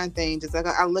of mind thing. Just like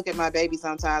I look at my baby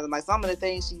sometimes, and like some of the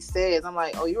things she says, I'm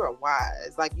like, oh, you're a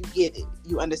wise. Like you get it,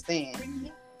 you understand.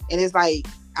 And it's like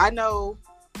I know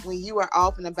when you are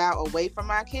off and about away from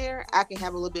my care, I can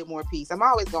have a little bit more peace. I'm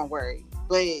always gonna worry,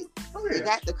 but Oh you yeah.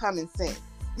 got the common sense,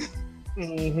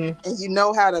 Hmm. and you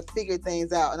know how to figure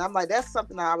things out. And I'm like, that's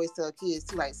something I always tell kids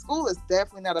too. Like school is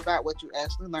definitely not about what you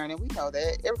actually learn, and we know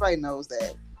that. Everybody knows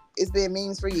that. It's been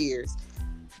memes for years.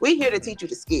 We here to teach you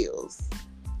the skills.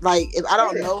 Like, if I Oh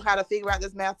don't yeah. know how to figure out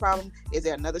this math problem, is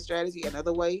there another strategy,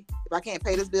 another way? If I can't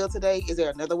pay this bill today, is there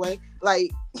another way?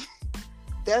 Like,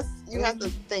 that's, you have to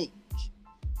Mhm. think.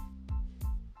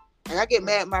 And I get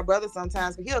mad at my brother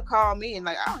sometimes, but he'll call me and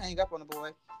like, I don't hang up on the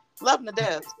boy. Love him to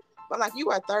death. But I'm like,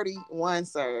 you are 31,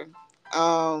 sir.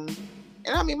 Um,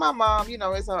 and I mean, my mom,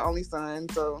 is her only son,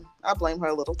 so I blame her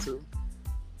a little too.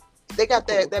 They got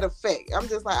that effect. I'm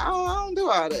just like, I don't do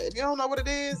all that. If you don't know what it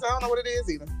is, I don't know what it is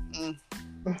either.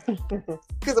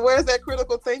 Because where's that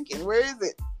critical thinking? Where is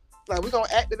it? Like, we're going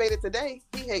to activate it today.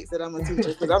 He hates that I'm a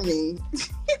teacher. Because,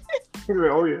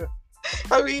 Oh yeah.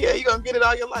 yeah, you're going to get it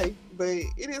all your life. But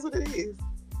it is what it is.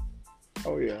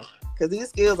 Oh yeah. Because these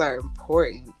skills are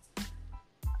important.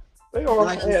 They And are,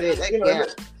 like you and, said, that gap.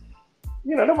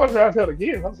 that's what I tell the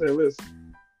kids. I said, listen.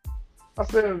 I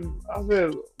said,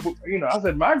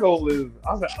 my goal is,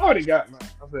 I said, I already got mine.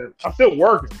 I said, I'm still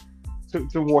working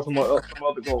towards some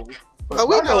other goals. Oh, But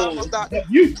we my know goal is almost, to doctor. help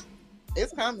you.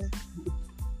 It's coming.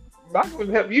 My goal is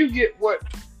to help you get what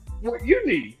you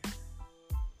need,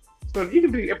 so that you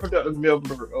can be a productive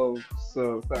member of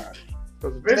society.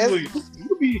 Because And that's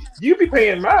eventually, you be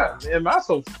paying mine and my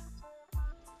social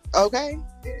okay.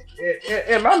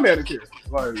 and my Medicare.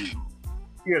 Like,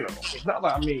 it's not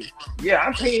like, I mean, yeah,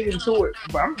 I'm paying into it,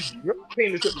 but you're not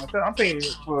paying into it myself. I'm paying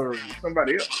it for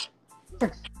somebody else.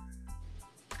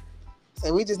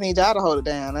 So we just need y'all to hold it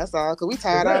down. That's all. Because we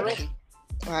tired Exactly.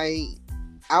 already. Like,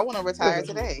 I want to retire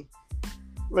Listen, today.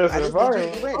 I listen. just need you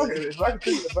to be ready. If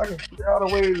I can figure out a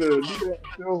way to do that, and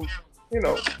still, you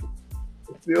know,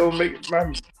 still make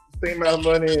my same amount of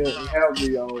money and have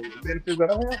the benefits that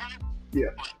I have. Yeah.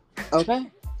 Okay.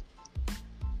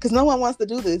 Because no one wants to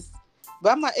do this.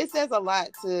 But I'm like, it says a lot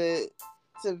to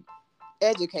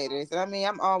educators. And I mean,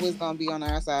 I'm always going to be on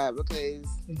our side because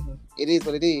Hmm. it is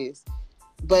what it is.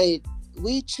 But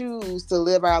we choose to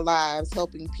live our lives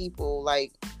helping people,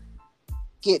 like,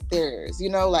 get theirs.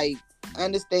 Like,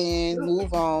 understand,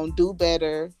 move on, do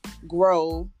better,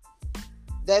 grow.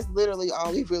 That's literally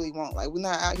all we really want. Like, we're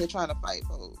not out here trying to fight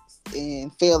folks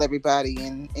and fail everybody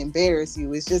and embarrass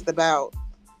you. It's just about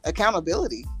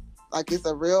accountability. Like, it's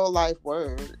a real life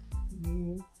word.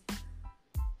 Hmm.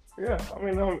 Yeah. I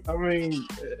mean,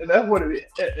 that's what it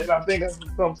is, and I think that's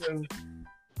something.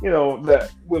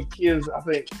 That with kids, I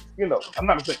think, I'm not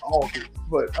gonna say all kids,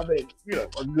 but I think,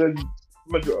 a good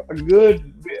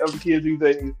bit of the kids these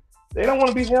days, they don't want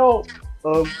to be held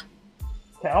uh,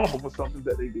 accountable for something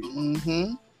that they did.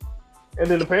 Mm-hmm. And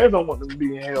then the parents don't want them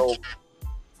being held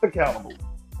accountable.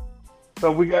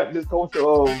 So we got this culture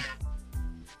of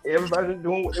everybody just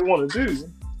doing what they want to do.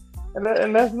 And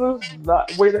that's just not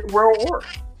the way that the world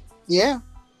works. Yeah,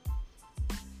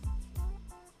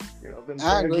 Then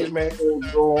I parents agree. get mad, they'll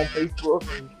go on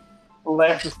Facebook and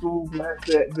blast the school, blast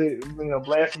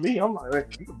blast me. I'm like,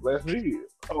 listen, you can blast me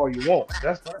all you want.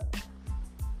 That's fine.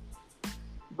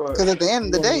 But Because at the end of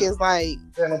you the want day, to it's like,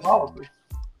 stand on policy.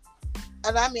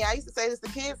 and I mean, I used to say this to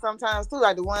kids sometimes too,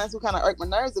 like the ones who kind of irk my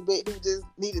nerves a bit, who just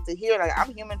needed to hear, like,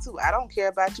 I'm human too. I don't care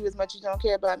about you as much as you don't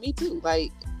care about me too.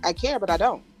 Like, I care, but I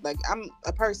don't. Like, I'm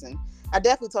a person. I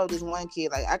definitely told this one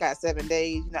kid, like, I got 7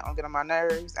 days. You're not gonna get on my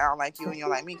nerves. I don't like you and you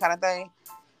don't like me, kind of thing.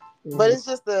 But it's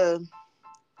just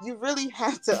you really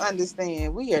have to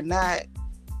understand we are not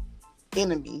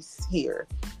enemies here.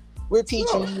 We're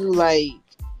teaching you like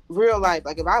real life.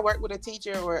 Like if I work with a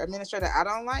teacher or administrator I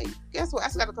don't like, guess what? I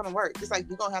still got to come to work. It's like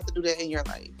you're gonna have to do that in your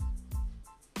life.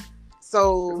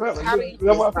 So how do you? You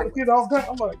know what I kid all the time?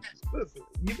 I'm like, listen,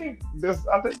 you think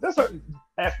I think there's certain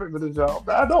aspects of the job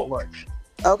that I don't like.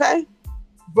 Okay.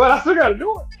 But I still got to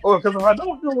do it. Or because if I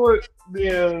don't do it,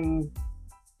 then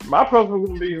my person's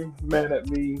gonna be mad at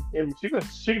me, and she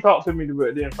can talk to me.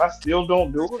 But then if I still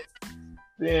don't do it,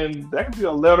 then that could be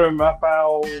a letter in my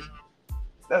file.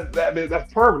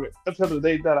 That's permanent until the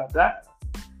day that I die.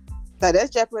 Like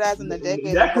that's jeopardizing the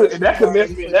decade. That could mess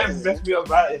me up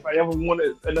if I ever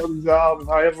wanted another job. If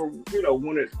I ever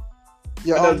wanted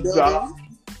your another own job.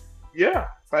 Yeah,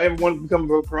 if I ever wanted to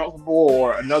become a principal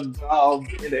or another job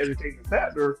in the education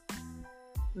sector,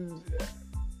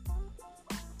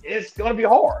 it's gonna be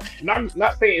hard. Not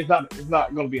saying it's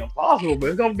not gonna be impossible, but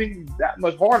it's gonna be that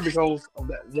much harder because of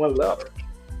that one letter.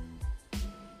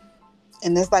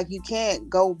 And it's like you can't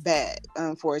go back,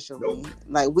 unfortunately. Nope.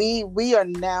 Like we are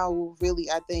now really,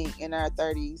 I think, in our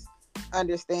 30s,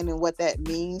 understanding what that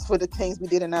means for the things we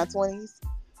did in our 20s.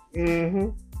 Mm-hmm.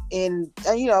 And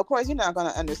of course, you're not gonna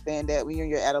understand that when you're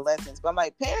in your adolescence. But I'm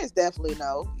like, parents definitely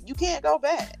know you can't go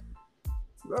back.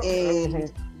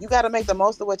 And you got to make the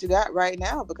most of what you got right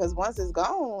now, because once it's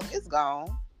gone, it's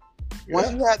gone. Yeah.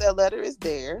 Once you have that letter, it's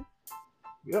there.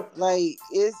 Yep. Like,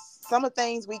 it's some of the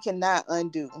things we cannot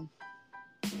undo.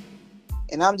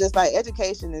 And I'm just like,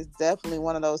 education is definitely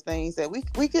one of those things that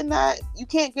we cannot, you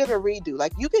can't get a redo.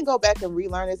 Like, you can go back and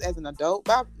relearn this as an adult,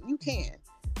 but you can.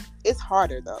 It's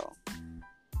harder, though.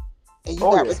 And you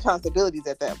got responsibilities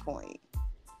at that point.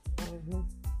 Mm-hmm.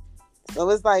 So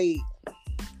it's like,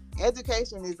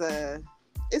 education is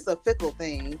a fickle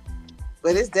thing,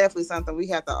 but it's definitely something we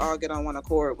have to all get on one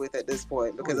accord with at this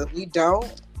point, because if we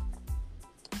don't,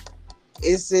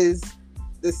 it's just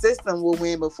the system will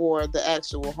win before the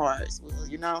actual hearts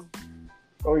will,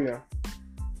 Oh yeah.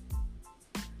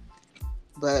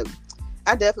 But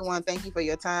I definitely want to thank you for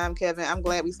your time, Kevin. I'm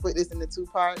glad we split this into 2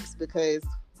 parts because,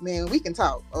 man, we can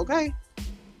talk, okay?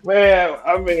 Man,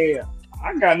 I mean,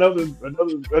 I got another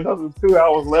 2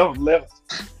 hours left.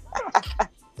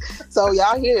 So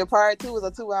y'all hear part 2 is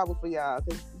a 2 hour for y'all,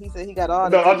 because he said he got all.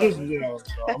 No, I just I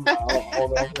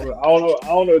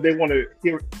don't know if they want to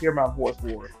hear my voice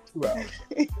for 2 hours.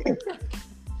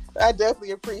 I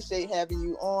definitely appreciate having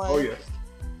you on. Oh yeah.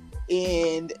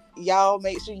 And y'all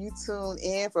make sure you tune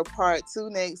in for part 2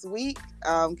 next week.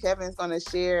 Kevin's going to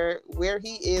share where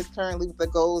he is currently with the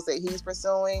goals that he's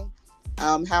pursuing,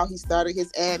 how he started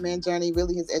his admin journey,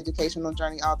 really his educational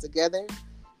journey altogether.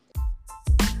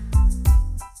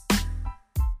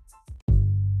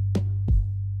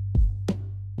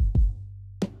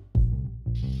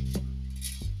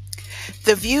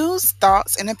 The views,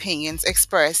 thoughts, and opinions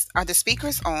expressed are the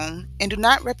speaker's own and do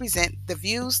not represent the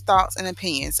views, thoughts, and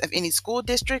opinions of any school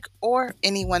district or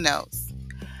anyone else.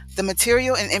 The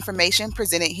material and information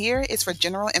presented here is for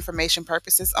general information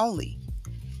purposes only.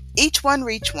 Each One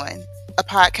Reach One, a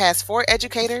podcast for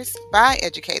educators by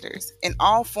educators in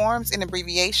all forms and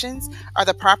abbreviations, are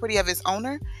the property of its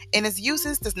owner, and its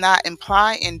uses does not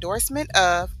imply endorsement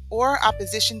of or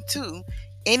opposition to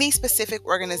any specific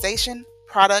organization,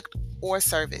 product, or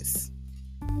service.